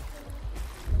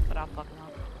is. But I'll fuck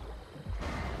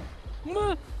them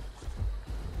up.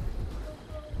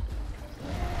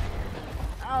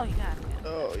 Oh, you got it.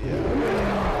 Oh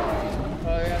yeah.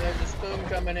 Oh yeah, there's a spoon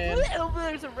coming in. Oh,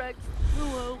 there's a Rex.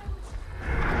 Hello.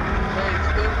 Hey,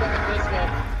 spoon back this way.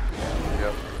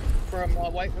 Yep. From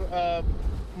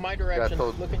my direction.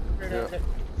 told- Looking straight at yeah. it.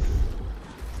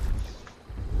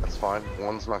 That's fine.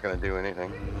 One's not gonna do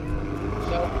anything.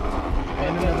 So,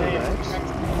 And another Rex.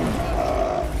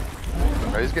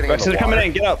 Right, he's getting Rex in is the coming water.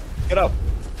 in. Get up. Get up.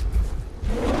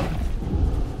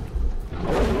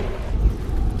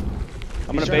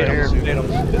 I'm gonna He's bait right him. here. Bait him.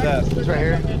 Do that. He's right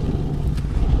here. He's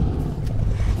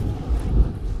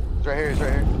right here. He's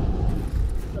right here.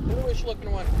 The bluish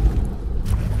looking one.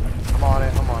 I'm on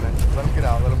it. I'm on it. Let him get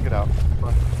out. Let him get out. Come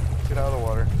on. Get out of the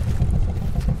water.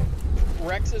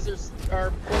 Rexes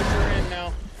are closer in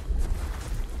now.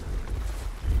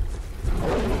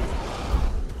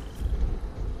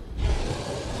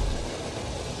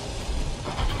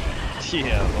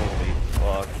 Yeah, holy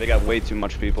fuck. They got way too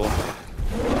much people.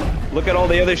 Look at all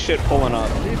the other shit pulling up.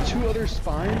 They have 2 other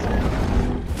spines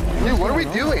now? Dude, what are we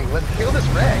doing? Let's kill this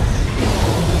Rex.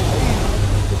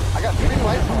 I got 3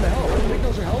 lights on the hell. I think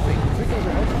those are helping. I think those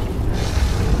are helping.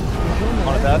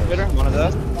 One of that, Bitter? One of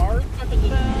that? Ours fucking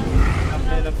just...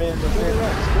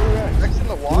 Rex in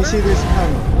the Let water? me see this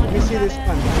gun. Let me see this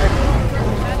gun. Kill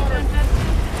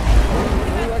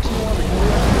the Rex in the water.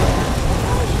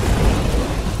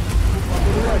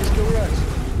 Kill the Rex. Kill the Rex.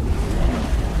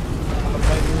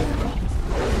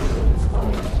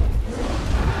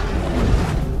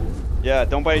 Yeah,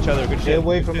 don't bite each other. Good shit. Stay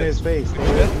away from his face. Stay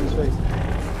away from his face.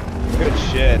 Good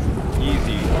shit.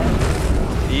 Easy.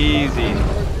 Easy.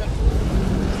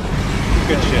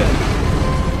 Good shit.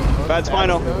 Bad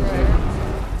spinal. That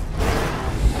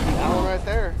one right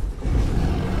there.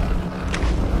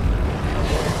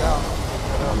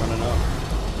 I'm running up.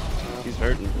 He's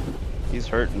hurting. He's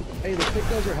hurting. Hey, the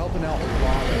pictos are helping out a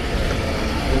lot.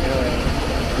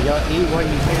 Y'all eat what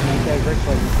you can. Eat that Rex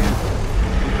while you can.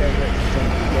 Eat that Rex.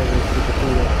 Eat that Rex. Get the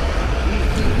food up.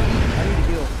 I need to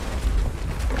heal.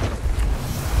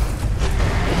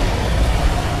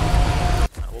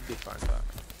 We'll be fine, but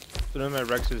so then my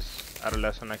Rex is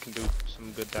adolescent. I can do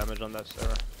some good damage on that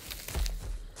Sarah.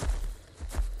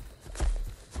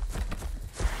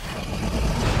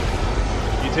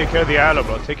 You take care of the aloe,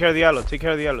 bro. Take care of the aloe. Take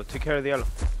care of the aloe. Take care of the aloe.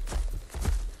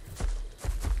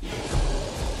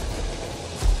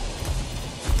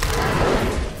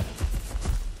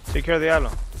 Take care of the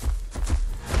aloe.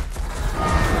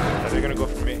 Yeah, they're gonna go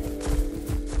for me.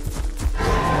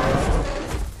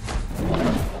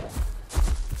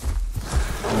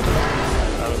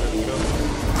 Aloe didn't go.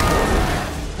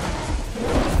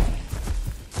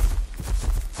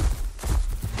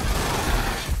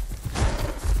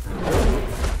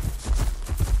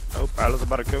 Oh, Aloe's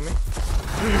about to kill me.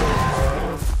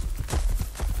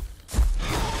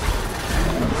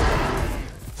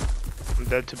 I'm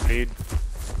dead to bleed.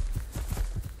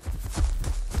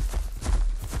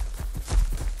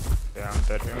 Yeah, I'm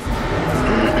dead here.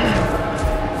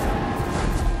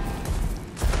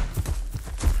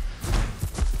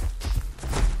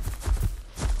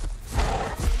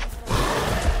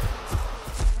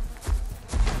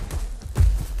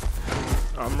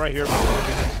 I'm right here, before the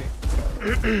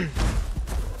BTC.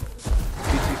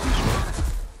 BTC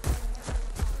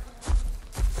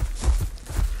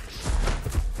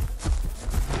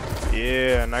short.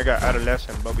 Yeah, and I got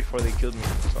adolescent, but before they killed me,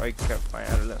 so I kept my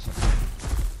adolescent.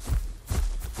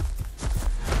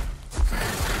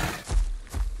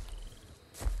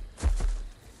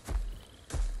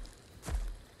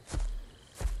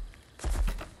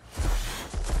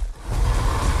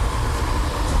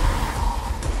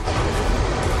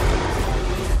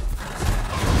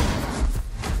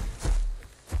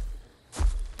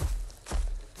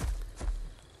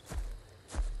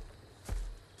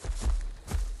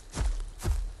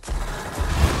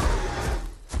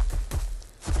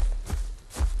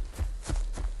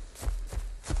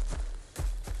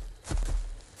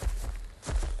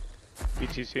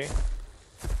 BTC.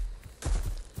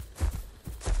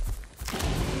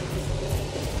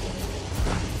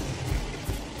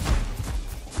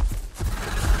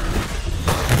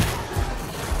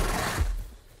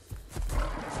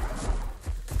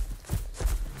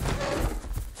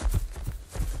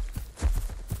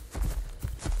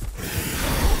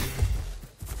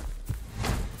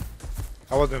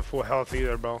 I wasn't full health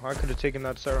either, bro. I could have taken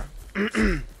that, Sarah.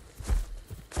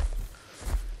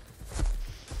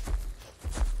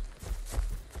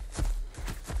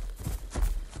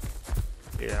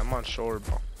 Yeah, I'm on shore,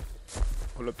 bro.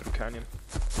 Pull up through canyon.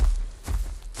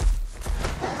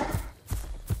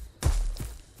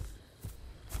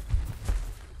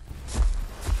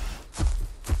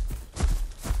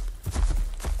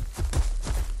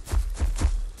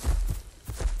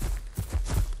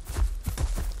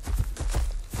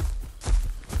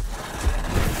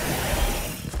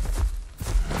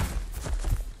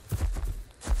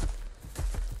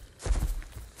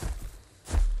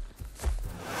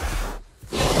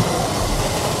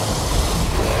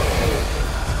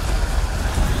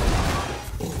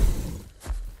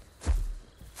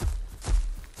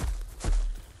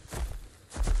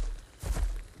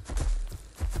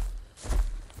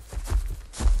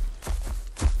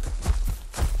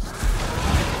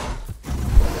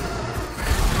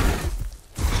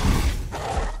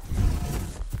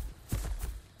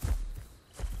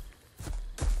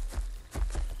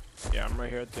 Yeah, I'm right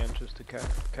here at the entrance to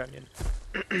canyon.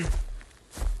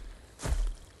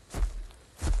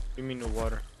 You mean the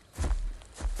water?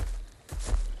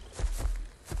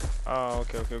 Oh,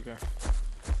 okay.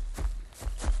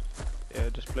 Yeah,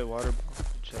 just play water, bro.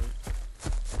 Chilling.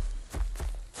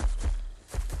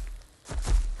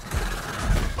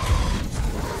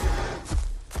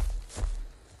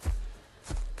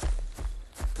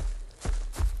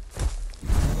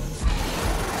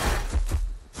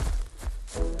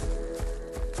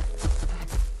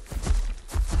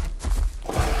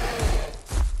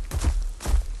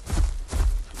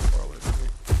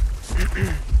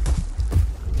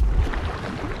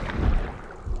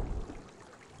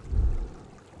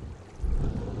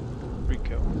 Free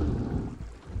kill.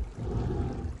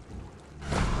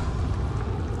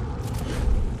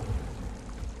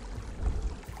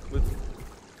 With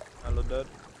hello dead.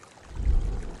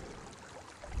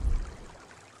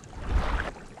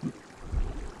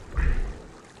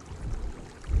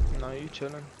 Nah, you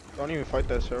chilling. Don't even fight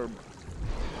that server.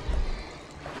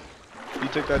 You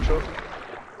take that trophy?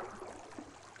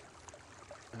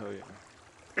 Hell yeah.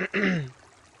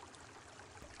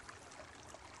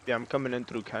 Yeah, I'm coming in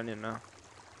through canyon now.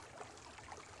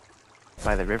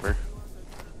 By the river.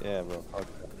 Yeah, bro. Okay.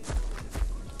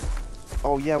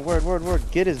 Oh yeah, word.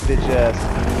 Get his bitch ass.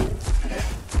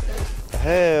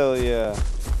 Hell yeah.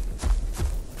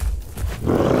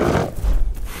 No,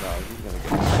 he's gonna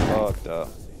get fucked up.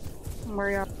 Where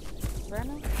are you?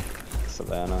 Savannah?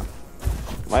 Savannah.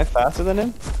 Am I faster than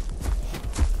him?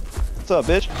 What's up,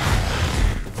 bitch?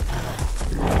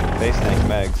 Base tank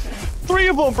mags. 3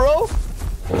 of them, bro!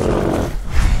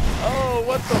 Oh,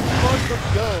 what the fuck?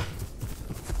 Let's go.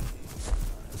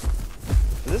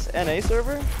 Is this NA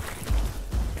server?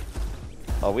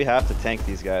 Oh, we have to tank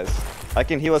these guys. I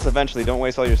can heal us eventually. Don't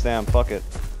waste all your stam. Fuck it.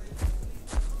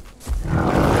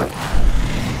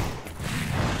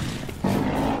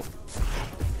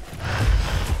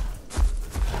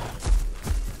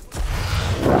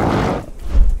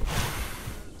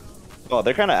 Oh,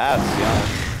 they're kind of ass, to be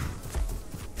honest.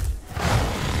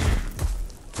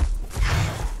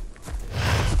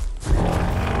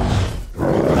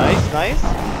 Nice.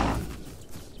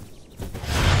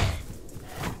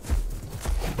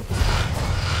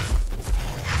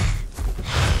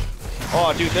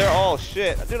 Oh, dude, they're all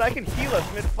shit. Dude, I can heal us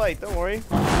mid-fight. Don't worry.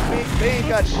 They ain't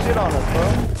got shit on us, bro.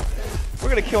 We're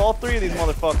gonna kill all 3 of these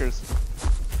motherfuckers.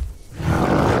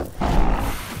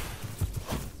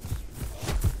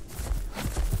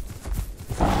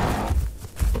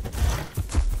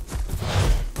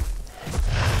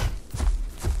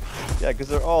 because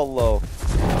they're all low.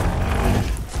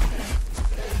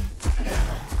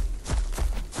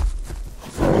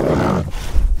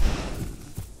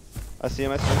 I see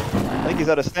him. I think he's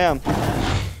out of stam.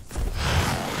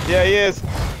 Yeah, he is.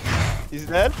 He's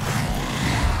dead?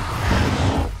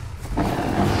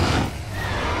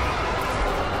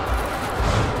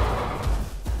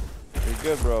 You're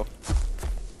good, bro.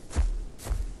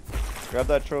 Grab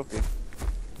that trophy.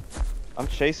 I'm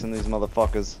chasing these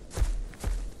motherfuckers.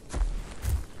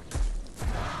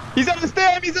 He's out of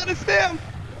stam! He's out of stam!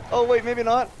 Oh, wait, maybe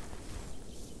not.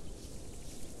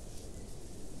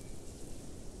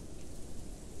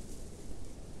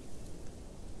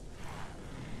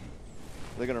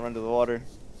 They're gonna run to the water.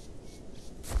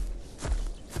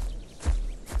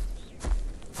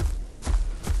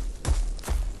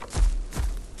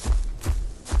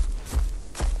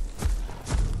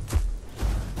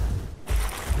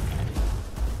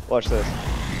 Watch this.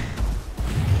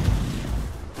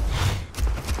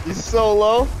 He's so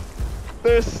low.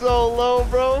 They're so low,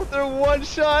 bro. They're one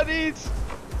shot each.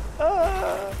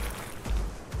 Ah.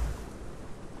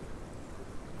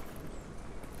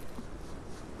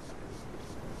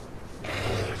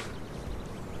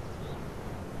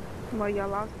 Well, y'all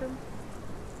lost him?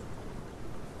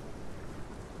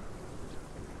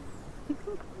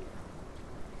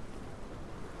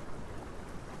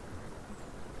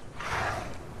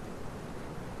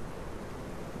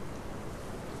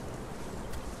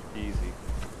 Easy.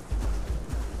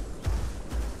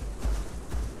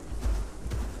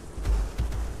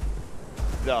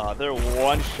 Nah, they're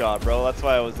one shot, bro. That's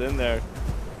why I was in there.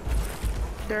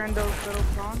 They're in those little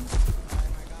ponds?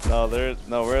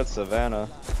 No, we're at Savannah.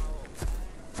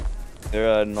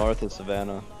 They're north of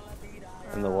Savannah.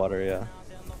 In the water, yeah.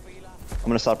 I'm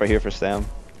gonna stop right here for Sam.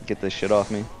 Get this shit off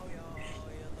me.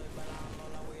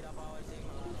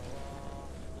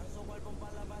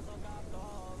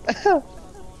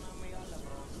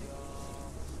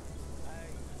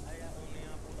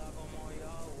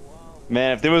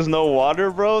 Man, if there was no water,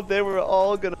 bro, they were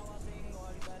all gonna...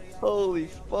 Holy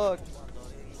fuck.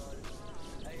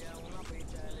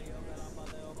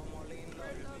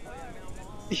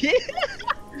 Yeah.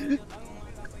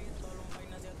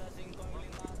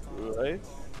 Right?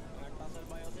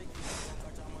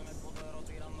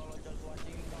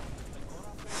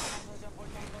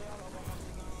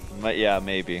 Yeah,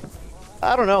 maybe.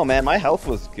 I don't know, man. My health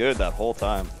was good that whole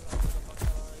time.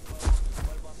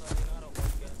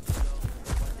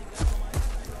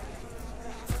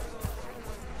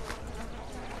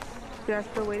 Yeah,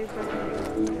 still waiting for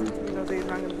them. You know they're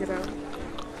not gonna get out.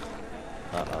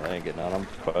 They ain't getting out. I'm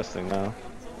questing now.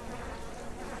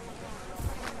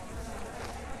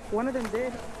 One of them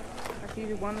did. I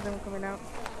see one of them coming out.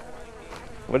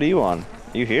 What are you on?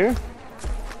 You here?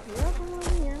 Yep, I'm on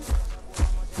here.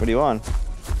 What are you on?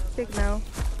 Take now.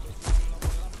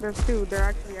 There's two. They're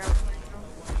actually out.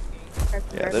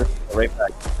 Yeah, they're right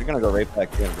back. They're gonna go right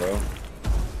back in, bro.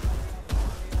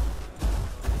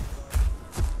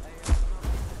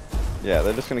 Yeah,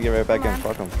 they're just gonna get right back in.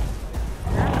 Fuck them.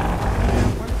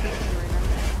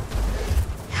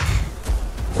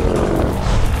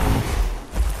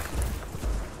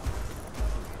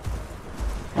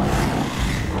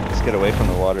 Just get away from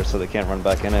the water so they can't run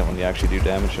back in it when you actually do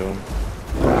damage to them.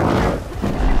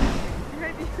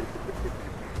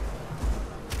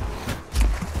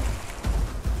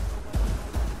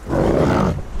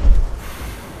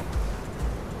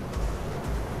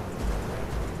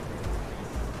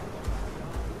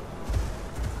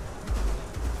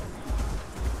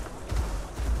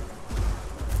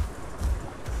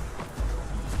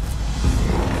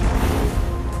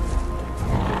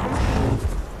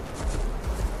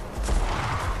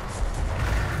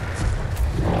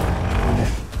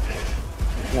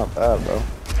 Not bad, bro.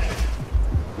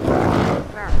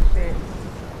 Ah, shit.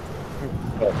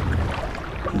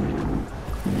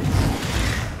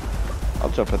 I'll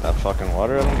jump in that fucking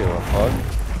water. I don't give a fuck.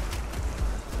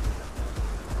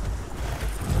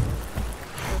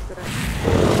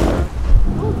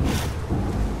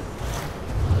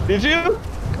 Did you?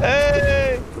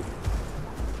 Hey!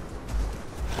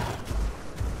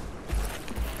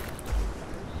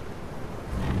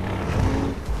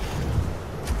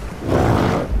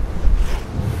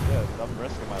 I'm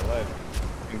risking my life.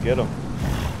 You can get him.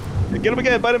 Get him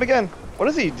again, bite him again. What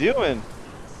is he doing?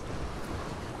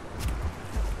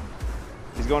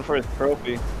 He's going for his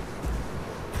trophy.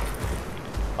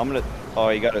 I'm gonna... Oh,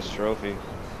 he got his trophy.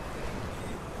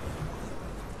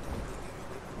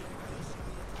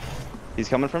 He's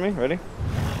coming for me, ready?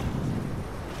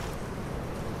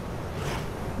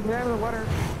 Get out of the water.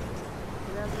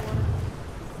 Get out of the water.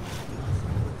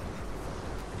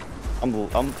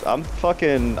 I'm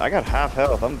fucking. I got half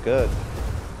health. I'm good.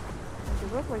 You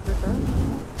look like this, huh?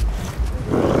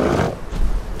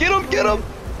 Get him! Get him!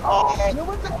 Oh! Oh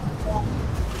my god.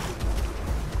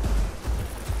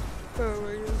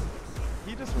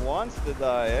 He just wants to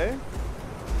die, eh?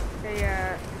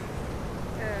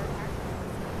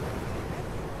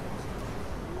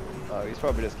 Oh, he's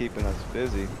probably just keeping us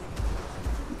busy.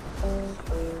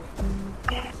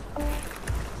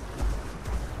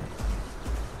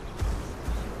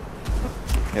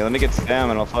 Yeah, let me get Sam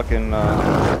and I'll fucking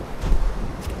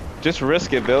just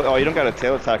risk it, Bill. Oh, you don't got a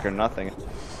tail attack or nothing.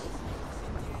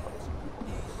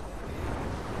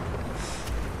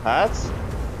 Hats?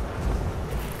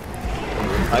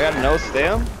 I got no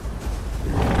Sam?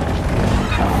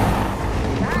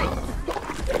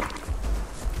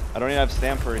 I don't even have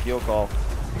Stam for a heal call.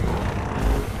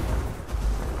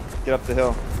 Get up the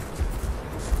hill.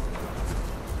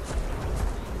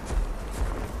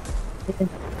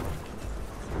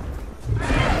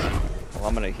 Well,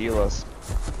 I'm gonna heal us.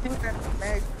 It's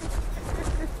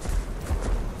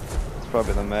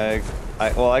probably the Meg.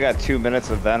 Well, I got 2 minutes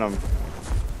of Venom.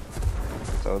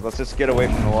 So let's just get away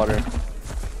from the water.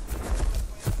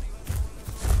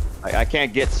 I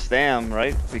can't get Stam,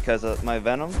 right? Because of my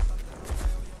Venom.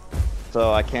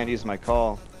 So I can't use my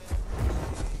call.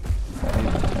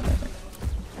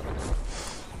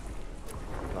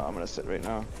 No, I'm gonna sit right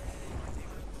now.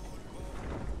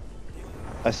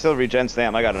 I still regen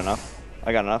Stam. I got enough.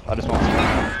 I just want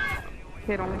Stam.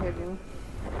 Hit only hit you.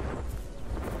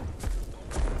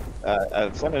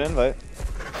 Send an invite.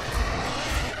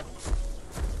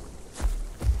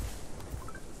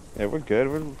 Yeah, we're good.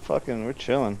 We're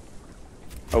chilling.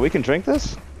 Oh, we can drink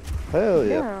this? Hell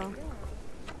yeah.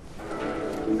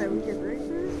 That we can drink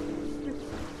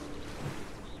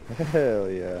this? Hell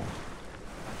yeah.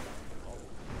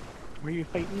 Were you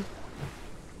fighting?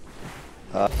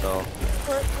 So.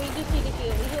 We just need to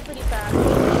heal. We heal pretty fast. We need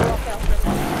to walk out for a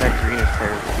minute. That green is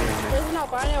terrible. There's an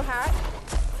albino hat.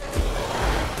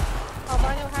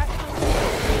 Albino hat comes.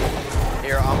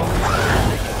 Here, I'm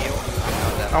gonna heal.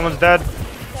 Someone's dead.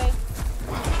 Okay.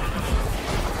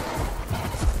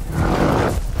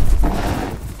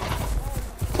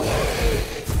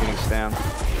 Getting Stam.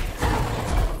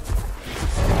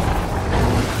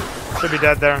 Should be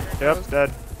dead there. Yep, dead.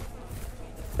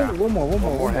 Yeah. One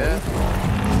more hit.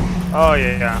 Oh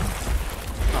yeah.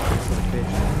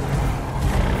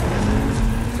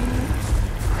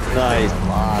 Nice. A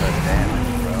lot of damage,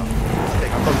 bro. Let's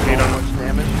take so much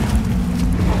damage.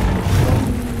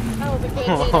 That was a good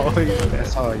Oh, hit. yeah.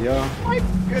 That's all, yo.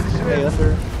 Good shit. Hey,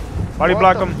 under. Body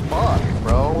block him. Fuck,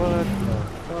 bro. What the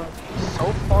fuck? So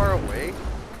far away.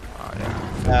 Oh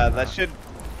yeah.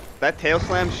 That tail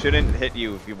slam shouldn't hit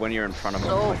you when you're in front of him.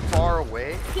 So far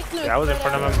away. Yeah, I was in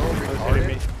front of him. He was hitting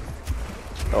me.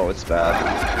 Oh, it's bad.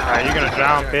 Alright, you're gonna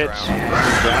drown, bitch.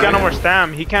 He's got no more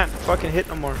Stam. He can't fucking hit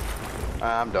no more.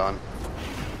 I'm done.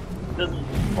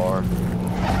 Or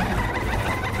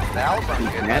Val's on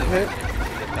good. Can't hit?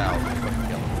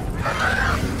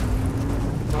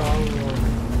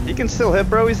 He can still hit,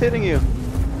 bro. He's hitting you.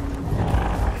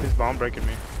 He's bomb breaking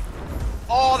me.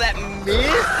 Oh, that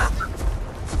missed!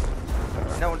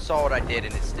 No one saw what I did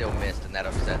and it still missed, and that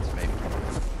upsets me.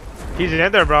 He's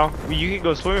in there, bro. You can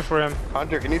go swimming for him.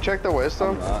 Hunter, can you check the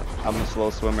wisdom? I'm a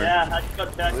slow swimmer. Yeah, I just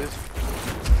got checked. Please.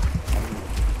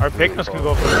 Our Picnos can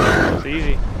go for him. It's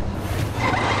easy.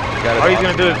 All he's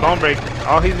gonna do is bone break.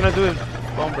 All he's gonna do is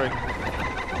bone break.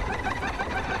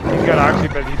 He's got oxy,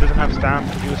 but he doesn't have Stam.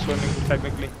 He was swimming,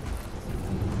 technically.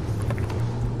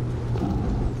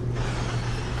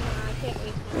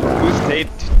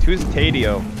 Who's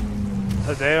Tadio?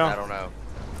 Tadeo? I don't know.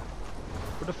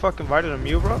 Who the fuck invited him?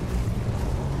 You, bro?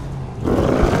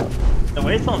 The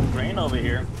wasteland's green over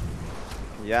here.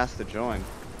 He asked to join.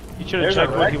 You should have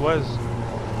checked what he was.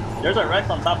 There's a Rex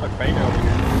on top of Crater over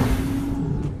here.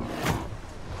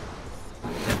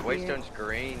 If Waystone's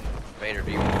green, Vader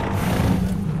V1.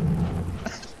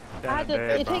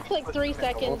 It takes like 3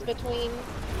 seconds between.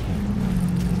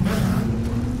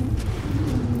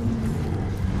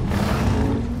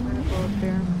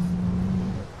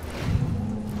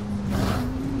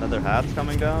 Another hat's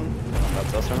coming down? I don't know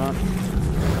if that's us or not.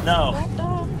 No.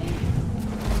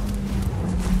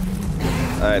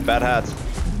 Alright, bad hats.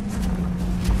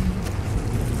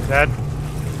 Dead.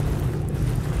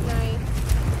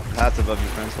 Nice. Hats above you,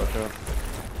 friends. Watch out.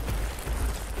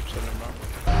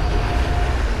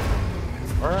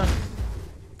 Alright.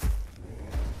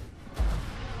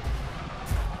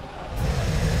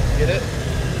 Get it?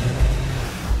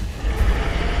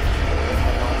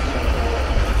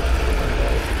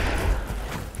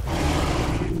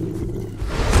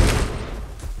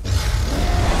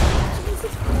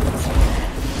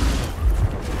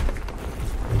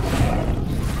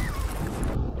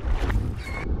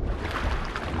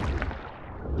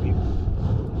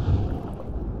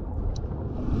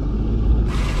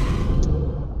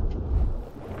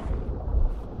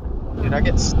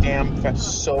 stam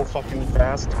so fucking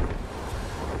fast.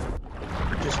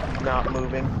 Just not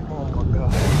moving. Oh my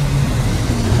god.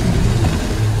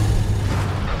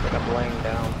 I think I'm laying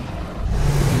down.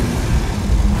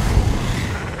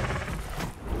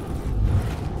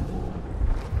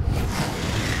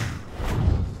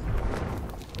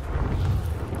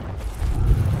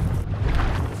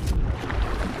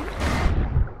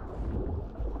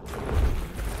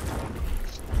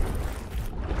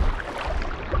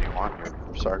 What do you want here,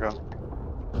 Sarko?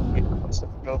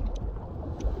 Go.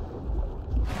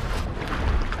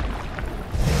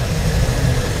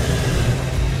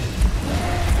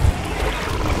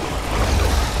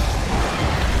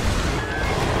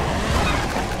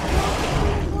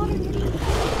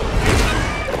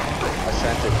 I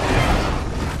sent it to you.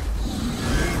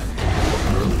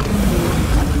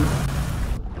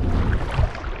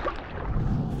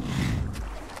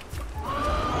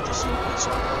 I'll just use this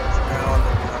for now and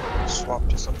then swap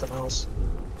to something else.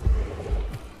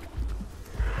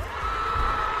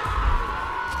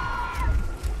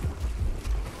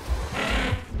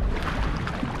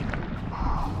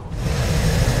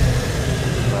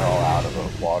 They're all out of the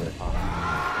water, huh?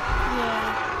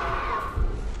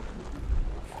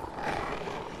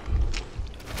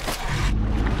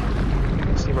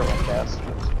 Let's see where my gas is.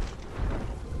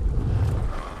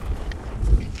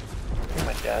 I think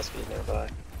my gas is nearby.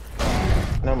 I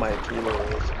know my kilo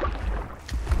is.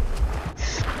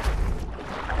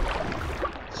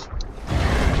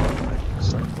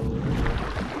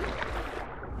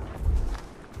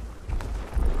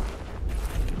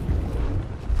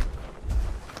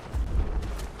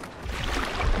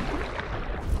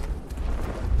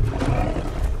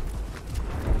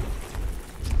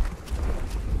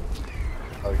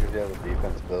 I'll give you have a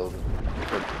defense build.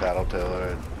 Put battle tiller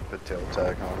and put tail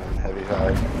attack on and heavy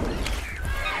hide.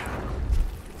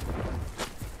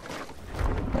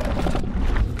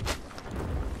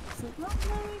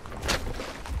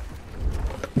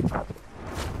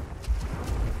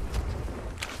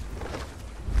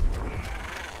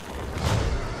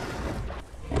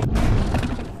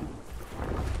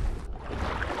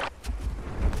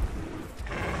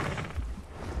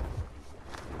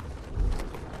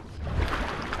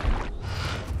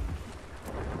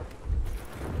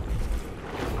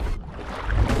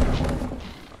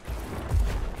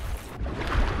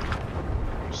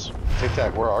 Tic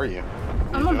Tac, where are you?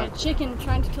 I'm on my chicken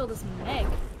trying to kill this Meg.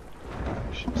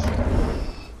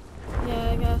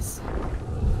 Yeah, I guess.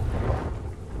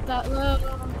 That low.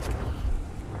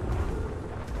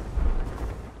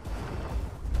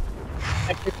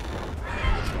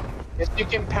 If you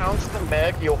can pounce the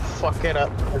Meg, you'll fuck it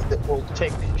up because it will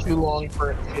take too long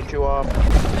for it to get you off.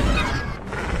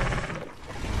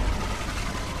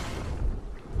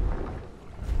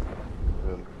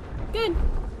 Good.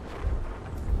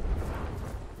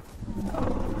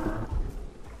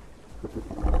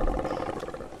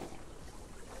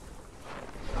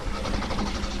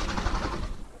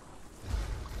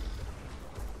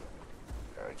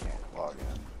 I can't log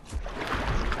in.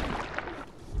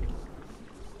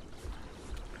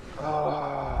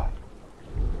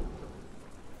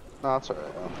 No, it's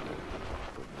alright.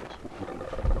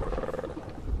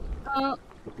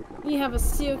 You have a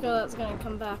Suka that's gonna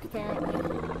come back apparently.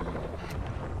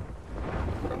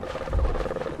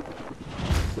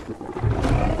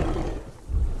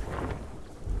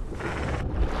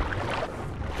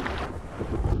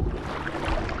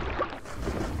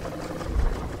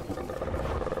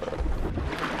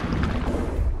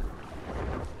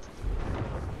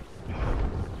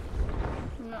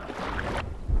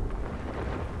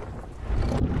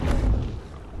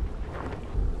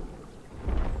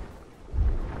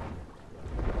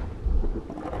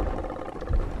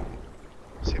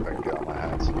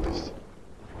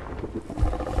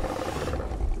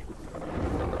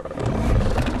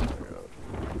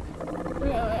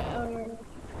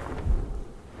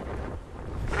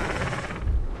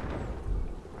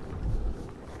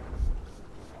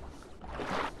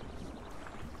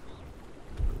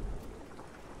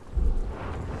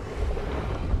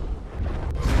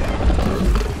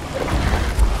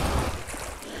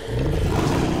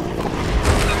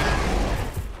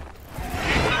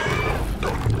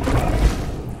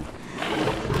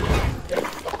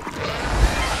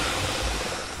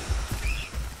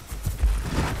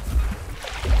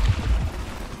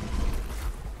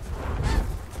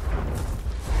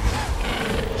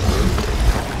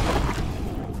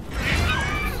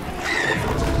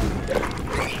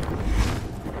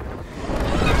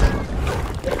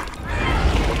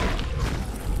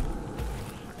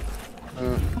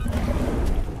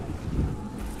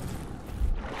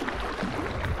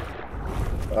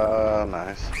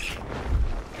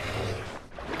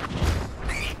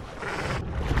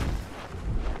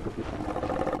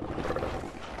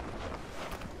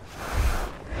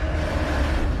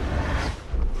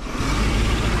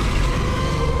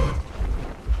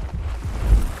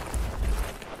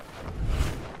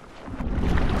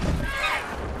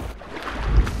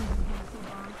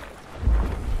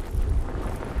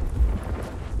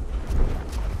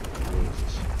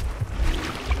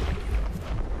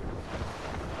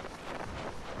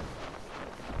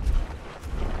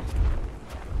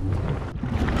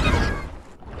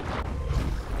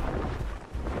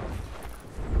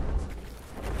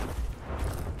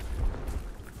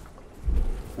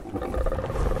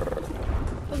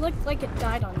 looked like it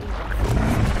died on default.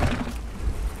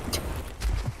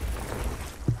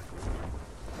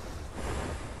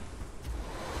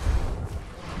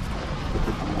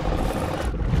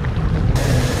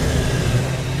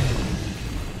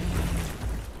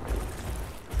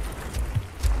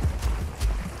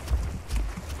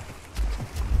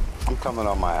 I'm coming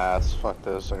on my ass. Fuck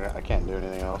this. I can't do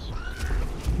anything else.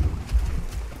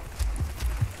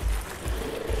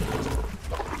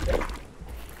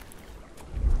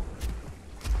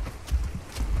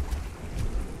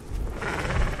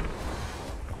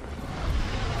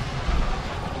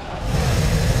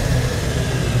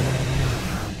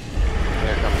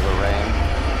 Here comes the rain.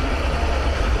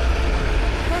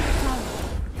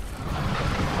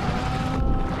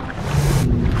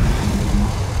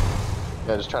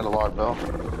 Yeah, just try to log, Bill.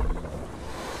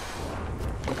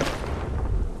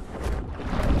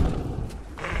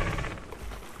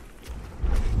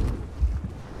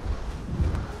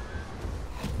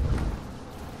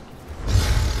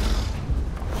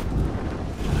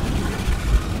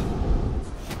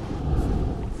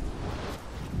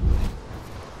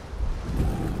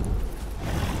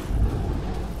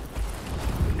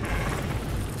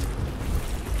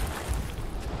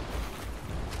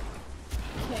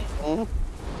 Okay.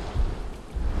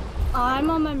 I'm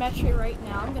on my metry right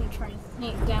now. I'm gonna try and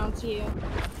sneak down to you.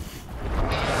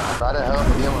 Try to help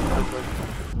heal him quickly.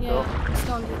 Yeah, just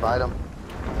don't do Fight him.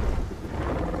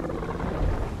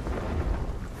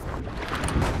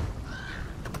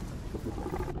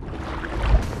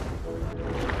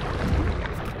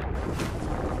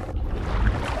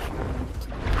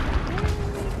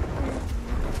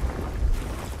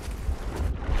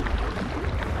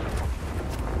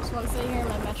 Just want to say here,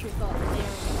 my metry thought that they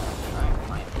were gonna try and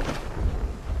fight me.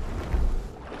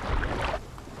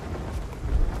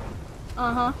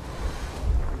 Uh-huh.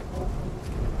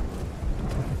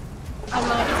 I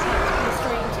might just have to go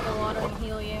straight into the water and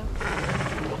heal you.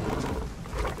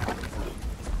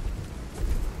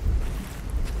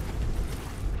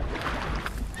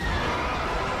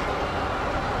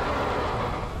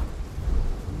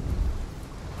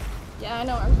 Yeah, I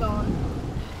know where I'm going.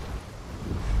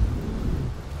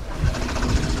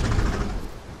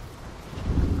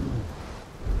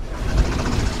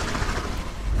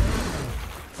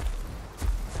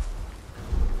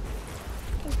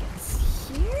 I think it's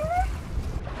here?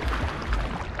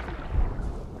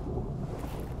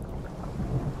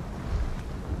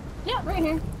 Yeah, right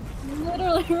here.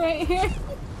 Literally right here.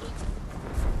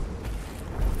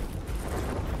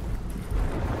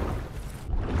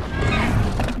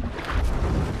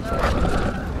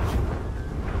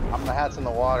 My hat's in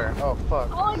the water. Oh fuck.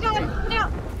 Oh my god, no!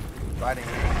 Fighting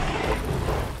me.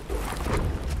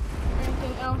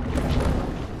 Everything out.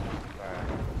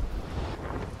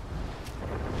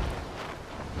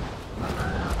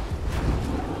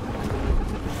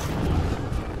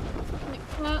 Like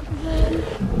that, then.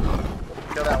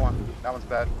 Kill that one. That one's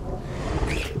bad.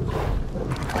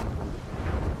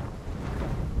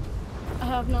 I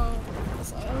have no.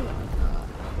 So I don't know.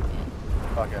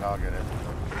 Fuck it, I'll get it.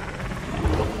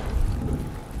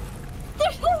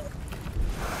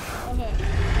 Okay.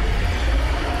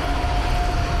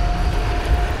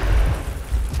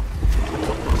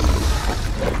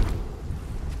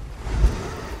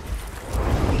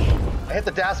 I hit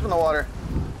the dasp in the water.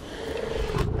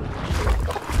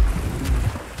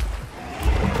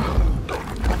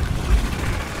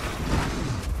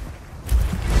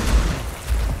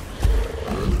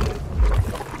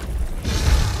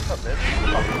 What's up, bitch?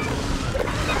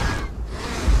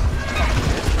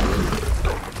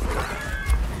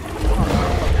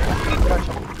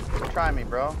 Try me,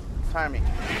 bro. Try me.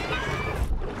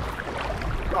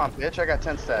 Come on, bitch. I got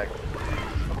 10 stack.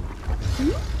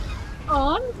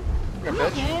 Oh, Come here,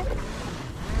 bitch. okay.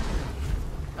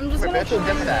 I'm just Come gonna here, bitch.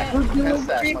 10 stack. 10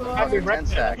 stack, motherfucker. 10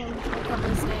 stack.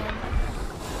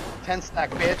 10 stack,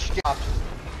 bitch. Get off.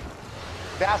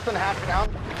 Bastin half down.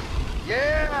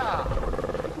 Yeah!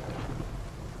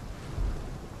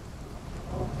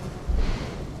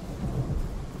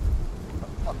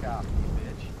 Fuck out,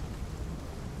 bitch.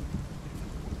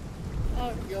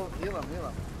 Heal him, heal him, heal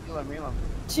him. Heal him, heal him.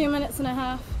 2 minutes and a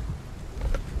half.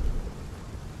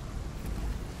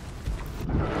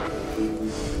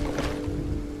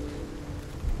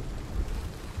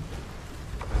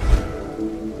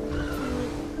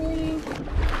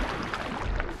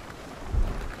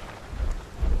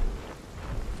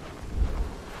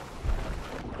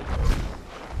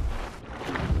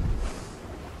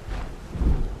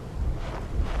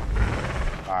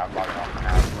 Alright, I'm logging off my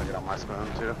house. I'm gonna get on my spoon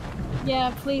too.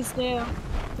 Yeah, please do.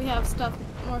 We have stuff,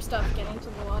 more stuff getting to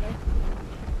the water.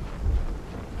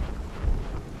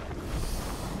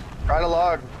 Try to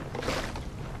log.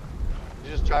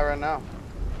 You just try right now.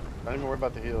 Don't even worry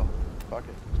about the heal. Fuck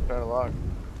it. Just try to log.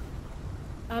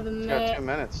 I have a It's minute. got 2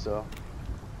 minutes still.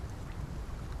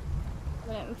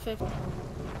 Minute and 50.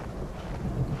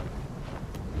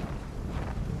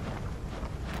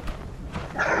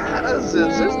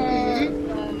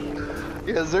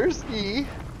 Zerski.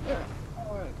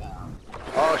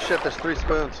 Oh shit, there's 3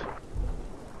 spoons.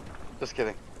 Just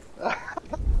kidding.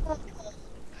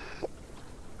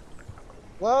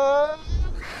 What?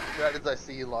 Right as I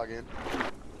see you log in.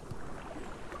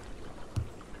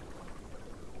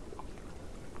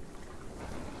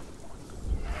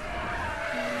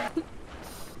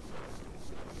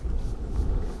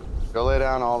 Go lay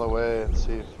down all the way and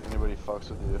see if anybody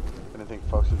fucks with you. If anything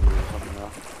fucks with you or something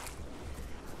else.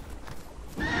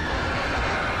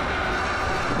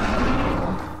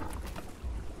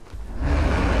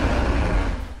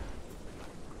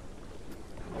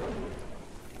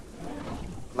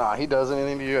 Nah, he does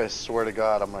anything to you, I swear to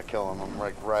God, I'm gonna kill him. I'm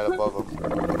like right above him.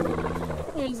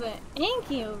 There's an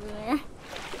Anky over there.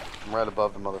 I'm right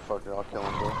above the motherfucker, I'll kill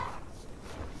him, bro.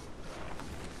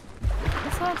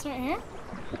 This light's right here?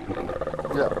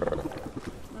 Yeah.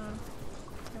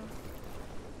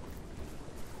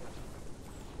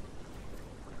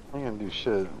 I ain't gonna do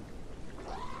shit.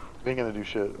 I ain't gonna do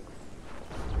shit.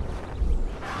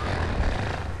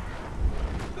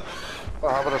 Oh,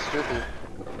 how about a Stoopy?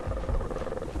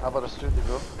 How about a Stoopy,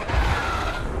 bro?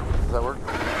 Does that work?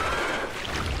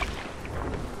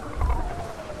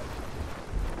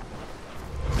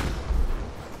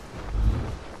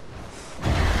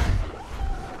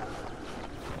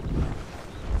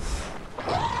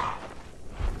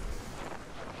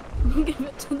 Give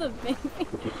it to the baby.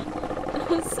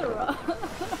 Sarah.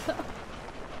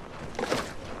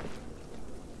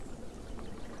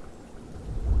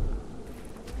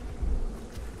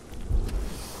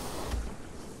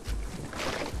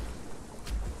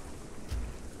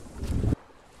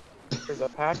 There's a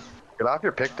pack. Get off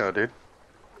your pick though, dude.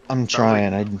 I'm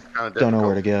trying. I Kinda don't know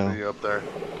where to difficult go. for you up there.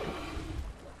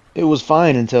 It was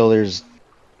fine until there's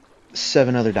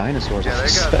 7 other dinosaurs. Yeah, all of a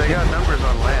they sudden. got numbers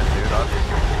on land, dude.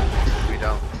 Obviously, we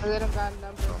don't. They don't got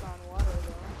numbers on water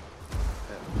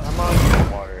though. I'm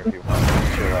on water if you want to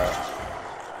chill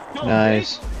out.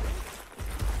 Nice.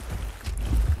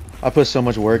 I put so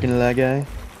much work into that guy.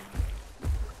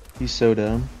 He's so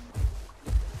dumb.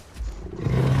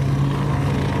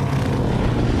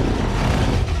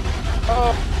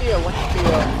 Oh, see ya,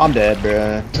 I'm dead,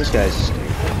 bruh. This guy's stupid.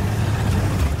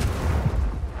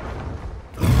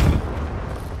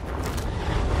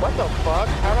 What the fuck?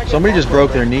 How'd I get Somebody just bomb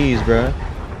broke their over? knees, bruh.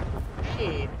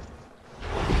 Hey.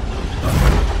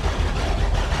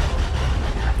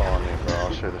 Follow me, bro.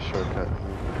 I'll show you the shortcut.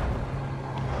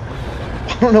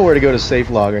 I don't know where to go to safe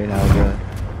log right now, bruh.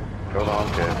 Go to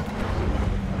home cave.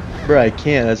 Bruh, I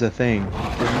can't. That's a thing.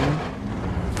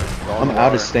 I'm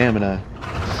out of stamina.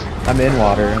 I'm in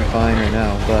water. I'm fine right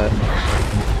now, but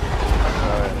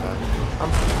Alright, man.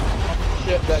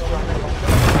 Shit, that's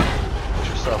Put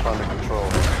yourself under control.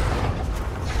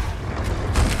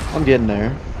 I'm getting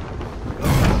there.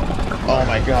 Oh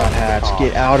my God, Hatch,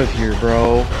 get out of here,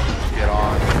 bro. Get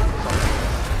on.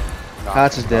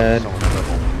 Hatch is dead.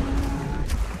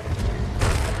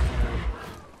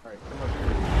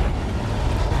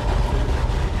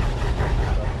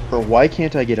 Bro, why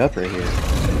can't I get up right here?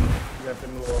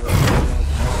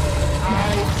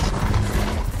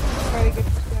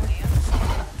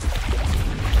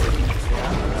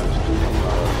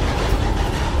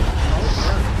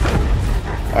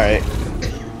 Alright.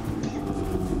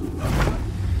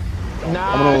 I'm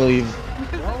gonna leave.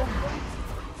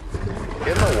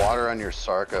 Get in the water on your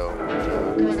Sarco.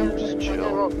 Just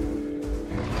chill.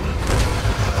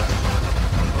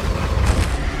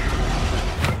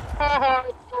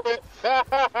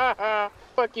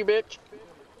 Fuck you, bitch.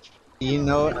 You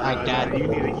know what? I got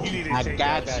you. I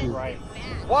got you.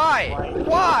 Why?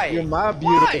 Why? You're my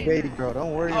beautiful Why? baby girl.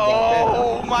 Don't worry about that.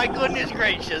 Oh my goodness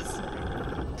gracious.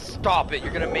 Stop it,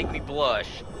 you're gonna make me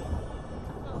blush.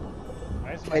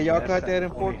 Hey, y'all caught that in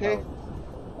 4K?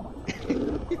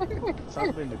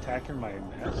 Something attacking my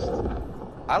nest.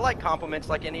 I like compliments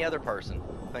like any other person.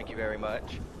 Thank you very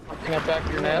much. Can I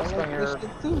attack your nest on your...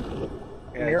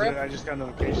 Yeah, I just got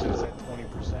notification it's at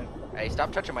 20%. Hey,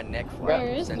 stop touching my neck, Where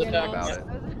Flash. is Sensitive the about nest? it.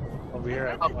 Over here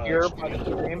at Up here by the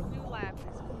stream. Lap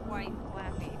is quite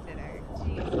flappy today.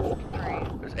 Jesus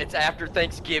Christ. It's after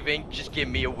Thanksgiving, just give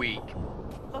me a week.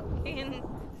 Fucking.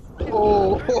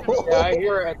 Oh, yeah, I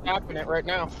hear it tapping it right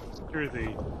now. Through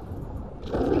the...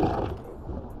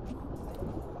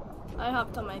 I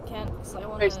hopped on my tent because I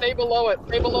want Hey, stay below it.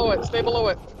 Stay below it. Stay below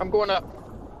it. I'm going up.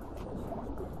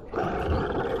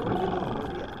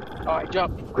 Alright,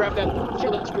 jump. Grab that.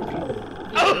 Kill that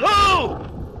Scoopy. Oh!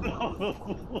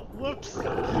 Whoops.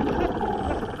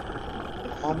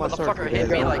 On my Motherfucker circle, hit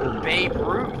guys. me like Babe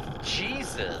Ruth.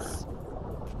 Jesus.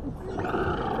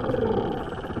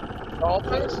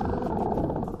 Dolphins?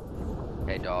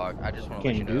 Hey, dog. I just want to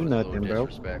let you Can't know do it was a little nothing, bro.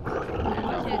 disrespectful.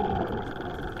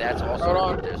 That's also Hold a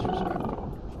on. little disrespectful.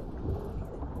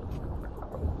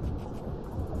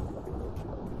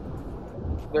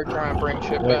 They're trying to bring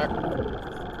shit Wait. back.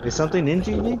 Is something in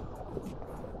GV?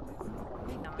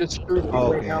 It's Scoopy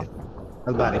Oh, right okay. now. I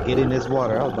was about to get in this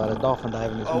water. I was about to dolphin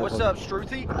dive in this Oh, what's motherfucker. up,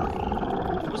 Struthy?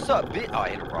 What's up, bitch? Oh, I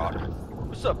hit a rock.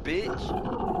 What's up, bitch?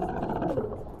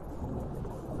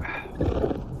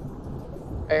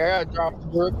 Hey, I gotta drop the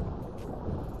brook.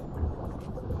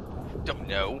 Don't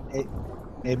know.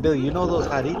 Hey, Bill, you know those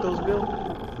Jaritos, Bill?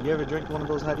 You ever drink one of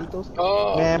those Jaritos?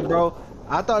 Oh. Man, bro,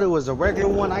 I thought it was a regular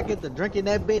one. I get to drinking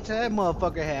that bitch. That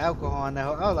motherfucker had alcohol in there.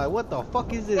 I was like, what the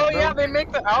fuck is this, Oh, bro? yeah, they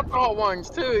make the alcohol ones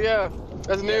too, yeah.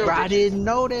 That's new. Bro, I didn't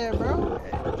know that, bro.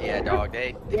 Yeah, dog.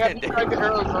 They Yeah, you tried the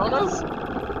Arizonas?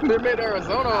 They made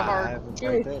Arizona I hard haven't too.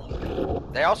 tried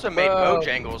that. They also made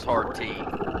Bojangles hard tea.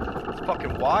 It's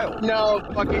fucking wild. No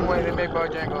fucking way they make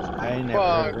Bojangles. I ain't never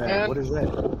heard of that. Man. What is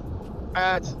that?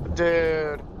 That's,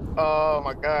 dude. Oh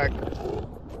my god.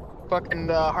 Fucking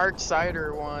the hard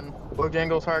cider one.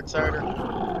 Bojangles hard cider.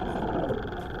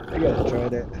 I gotta try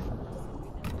that.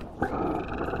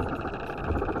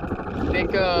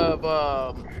 Think of,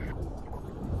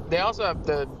 they also have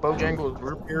the Bojangles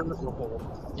root beer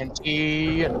and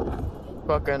tea and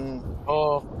fucking,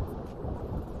 oh.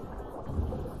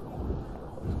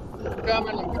 I'm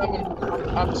coming.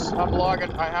 I'm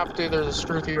logging. I have to. There's a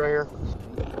Struthy right here.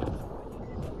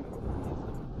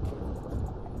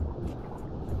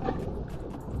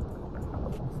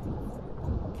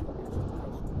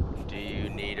 Do you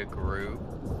need a group,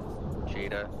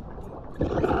 Cheetah?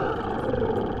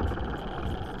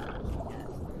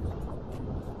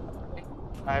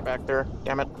 Hi, back there.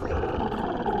 Damn it.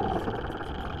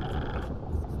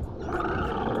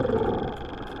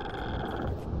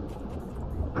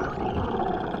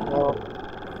 Oh.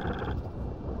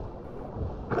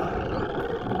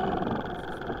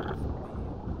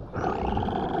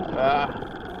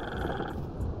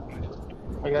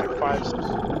 I got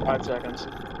 5 seconds.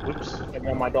 Oops. I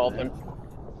got my dolphin.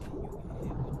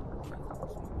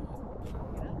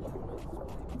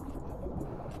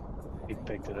 He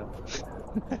picked it up.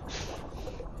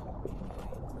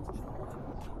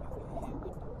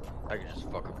 I could just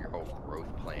fuck up your whole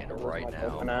growth plan right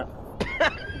now.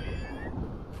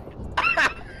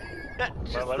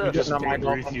 Well, let me just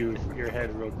brief you your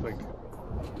head real quick.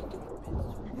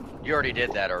 You already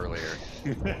did that earlier.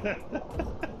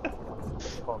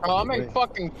 Oh, I'm in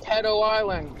fucking Pedo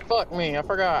Island. Fuck me, I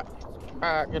forgot.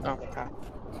 You know. Okay.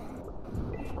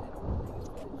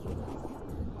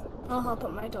 I'll help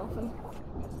up my dolphin.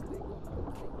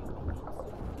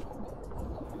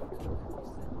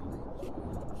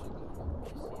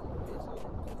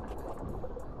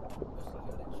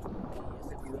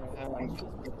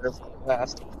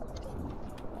 Fast.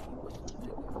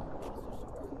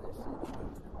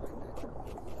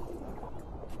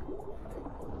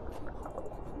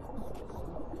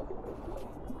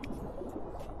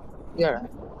 Yeah.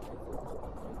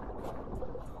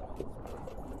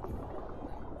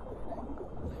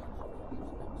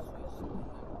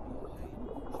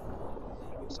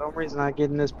 For some reason, I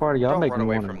get in this party. Y'all Don't make run me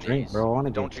away want to from drink, these. bro. I want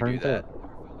to Don't get you do turned that.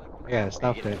 up. Yeah,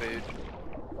 stop Eating that. food.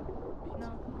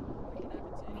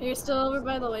 You're still over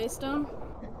by the waystone?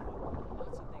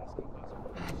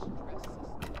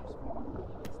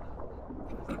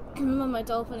 I'm on my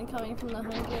dolphin coming from the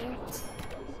hungry.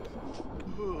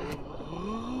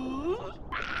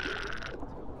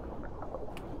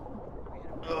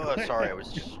 Oh, sorry, I was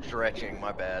stretching.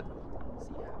 My bad.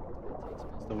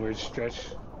 The word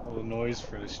stretch, all the noise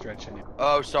for the stretching.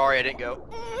 Oh, sorry, I didn't go.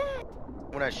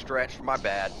 When I stretched, my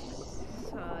bad.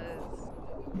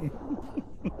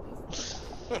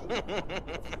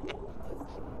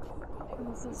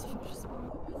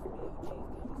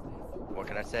 What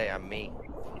can I say? I'm me.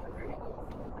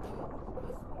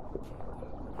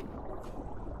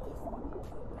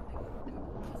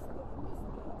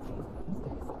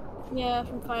 Yeah,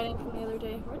 from fighting from the other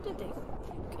day. Where did they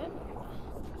get?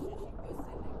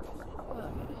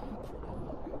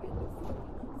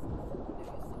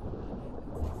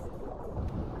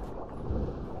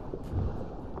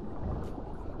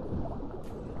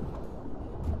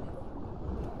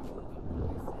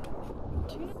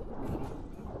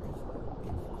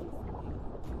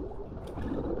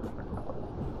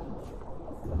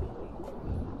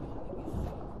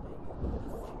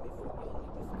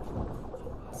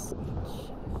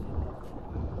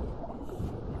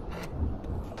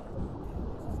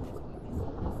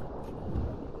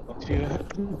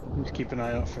 Just keep an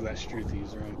eye out for that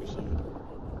Struthies around or something.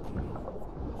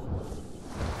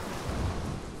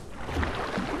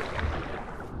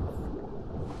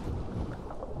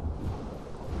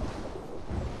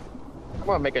 I'm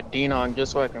gonna make a Denon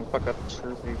just so I can fuck up the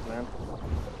Struthies, man.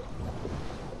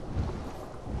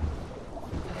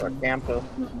 Or a Gampo.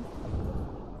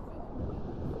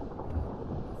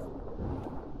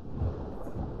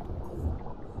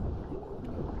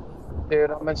 Dude,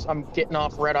 I'm getting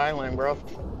off Red Island, bro.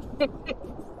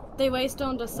 They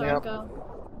waystoned to Sarko.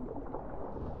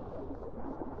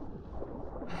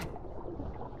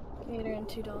 Gator and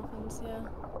 2 dolphins, yeah.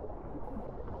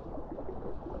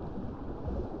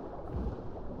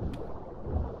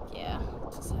 Yeah,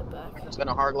 just head back. It's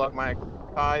gonna hard lock my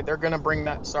eye. They're gonna bring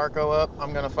that Sarko up.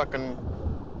 I'm gonna fucking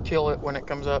kill it when it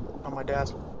comes up on my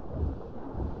desk.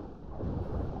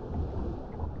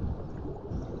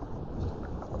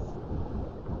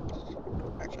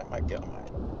 Actually, I might get on my...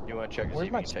 You wanna check to see if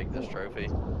you can take this trophy?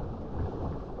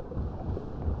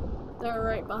 They're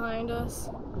right behind us.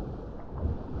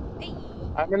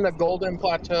 I'm in the Golden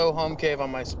Plateau home cave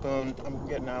on my spoon. I'm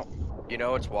getting out. You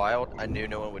know what's wild? I knew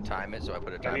no one would time it, so I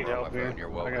put a I need timer on my help here. phone.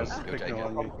 You're I welcome. got Go take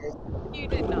signal on me. You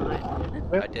did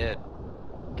not. I did.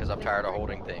 Because I'm tired of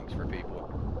holding things for people.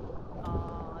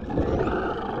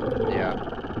 Yeah.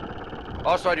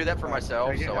 Also, I do that for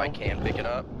myself, so I can pick it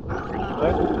up.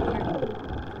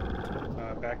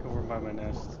 Back over by my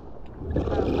nest. We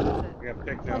got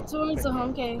picked Up up. towards the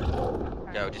home cave.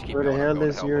 No, just keep Where going. the I'm hell going to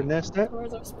is help your him. nest at?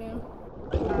 Towards our spoon.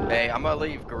 Hey, I'm gonna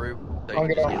leave group. So I'll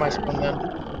you get can off my just spoon then.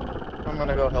 I'm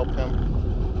gonna go help him.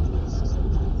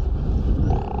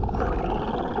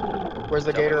 Where's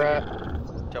the gator at?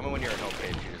 Tell me when you're at home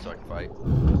page, so I can fight.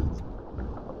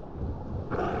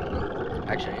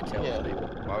 Actually, it tells me.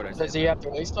 Why would I say Does he have the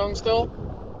waystone still?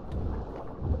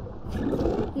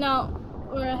 No,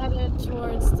 we're headed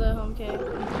towards the home cave.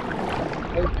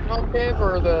 Ocean home cave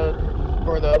or the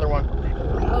other one?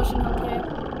 Ocean home cave.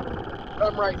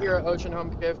 I'm right here at Ocean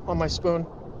home cave on my spoon.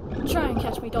 Try and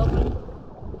catch me, dolphin.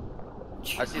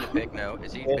 I see the pic now.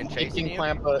 Has he been chasing you? He can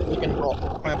clamp a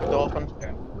dolphin.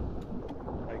 Yeah.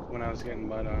 Like when I was getting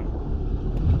mud on.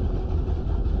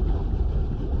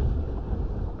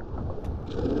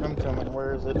 I'm coming.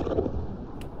 Where is it?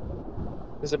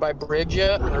 Is it by bridge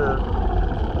yet? Or...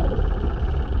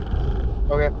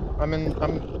 Okay, I'm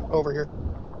over here.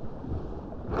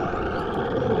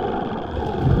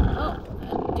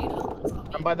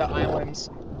 I'm by the islands.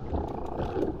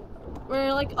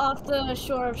 We're like off the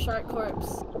shore of Shark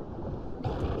Corpse.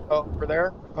 Oh, we're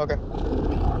there? Okay.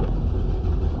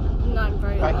 Not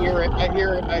very I hear it. I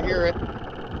hear it. I hear it.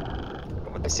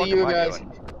 I see you guys.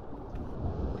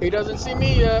 He doesn't see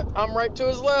me yet. I'm right to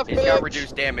his left. He's got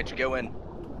reduced damage. Go in.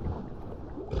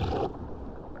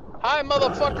 Hi,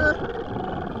 motherfucker.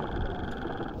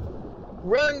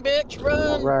 Run, bitch,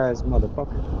 run. Rise,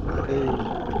 motherfucker. Hey.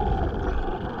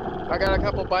 I got a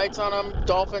couple bites on him.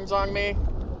 Dolphins on me.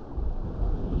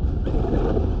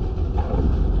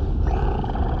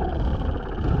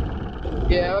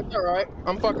 Yeah, that's alright.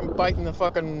 I'm fucking biting the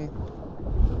fucking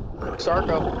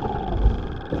Sarko.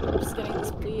 I'm just getting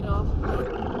this bleed off.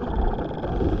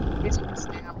 He's gonna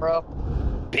stand, bro.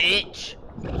 Bitch!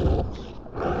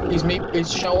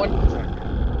 He's showing.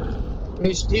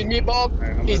 He's meatball.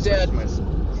 Right, He's dead.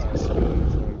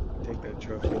 Take that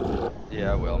trophy.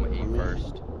 Yeah, well, I'm gonna eat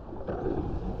first.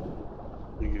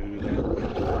 You can do that.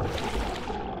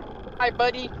 Hi,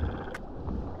 buddy.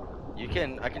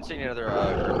 I can send you another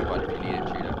group invite if you need it,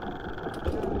 Cheetah.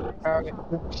 Alright,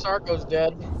 Sarko's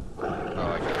dead. Oh,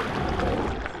 I got it.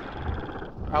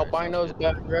 Albino's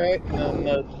dead, right? And then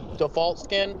the default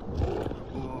skin.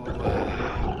 Ooh,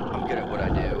 I'm good at what I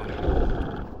do.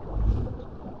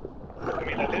 I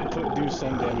mean, I did do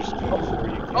some damage to it before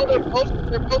you came. Oh, they're both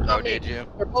on Oh, me. did you?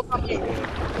 They're both on me.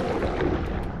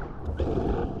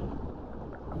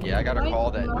 Yeah, I got a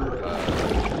call that,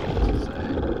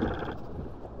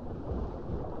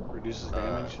 reduces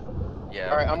damage. Yeah.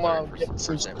 Alright, I'm gonna get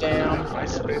some stam. My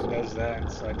spit does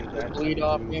that, so I did that. Bleed to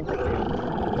off do- me.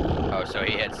 Oh, so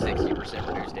he had 60%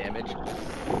 reduced damage?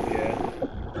 Yeah.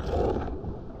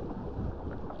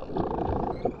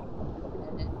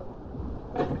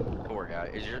 Poor guy.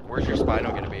 Where's your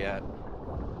Spino gonna be at?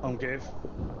 Home cave.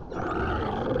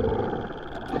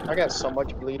 I got so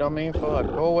much bleed on me. Fuck,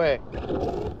 go away.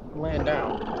 I'm laying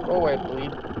down. Go away,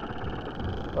 bleed.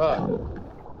 Fuck.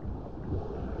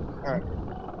 Alright.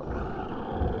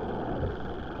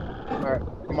 Alright,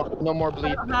 come on. No more I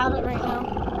bleed. don't have it right now.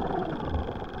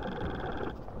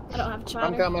 I don't have chatter.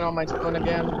 I'm coming on my spoon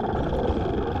again.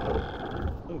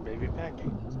 Ooh, baby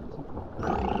packing.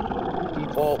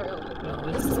 Default.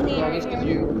 This is me right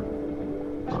here.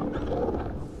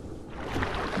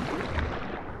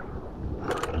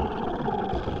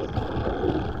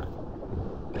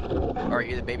 Are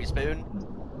you the baby spoon?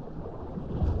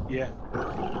 Yeah.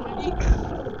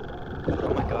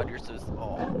 Oh my god, you're so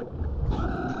small.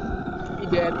 He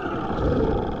dead.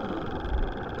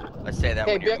 I say that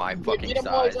when you're my fucking get him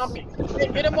while size. he's on me.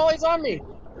 Get him while he's on me.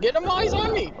 Get him while he's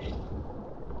on me.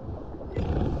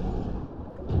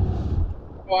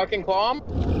 Oh, I can claw him?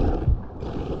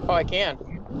 Oh, I can.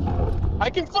 I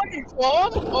can fucking claw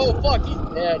him? Oh, fuck, he's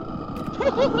dead.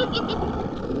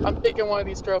 I'm taking one of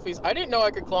these trophies. I didn't know I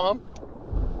could claw him.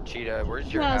 Cheetah,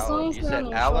 where's your Yeah, as long aloe? as You you're said on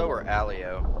your aloe shoulder. or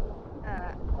alio?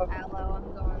 Aloe,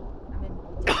 I'm in.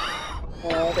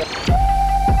 Oh, okay.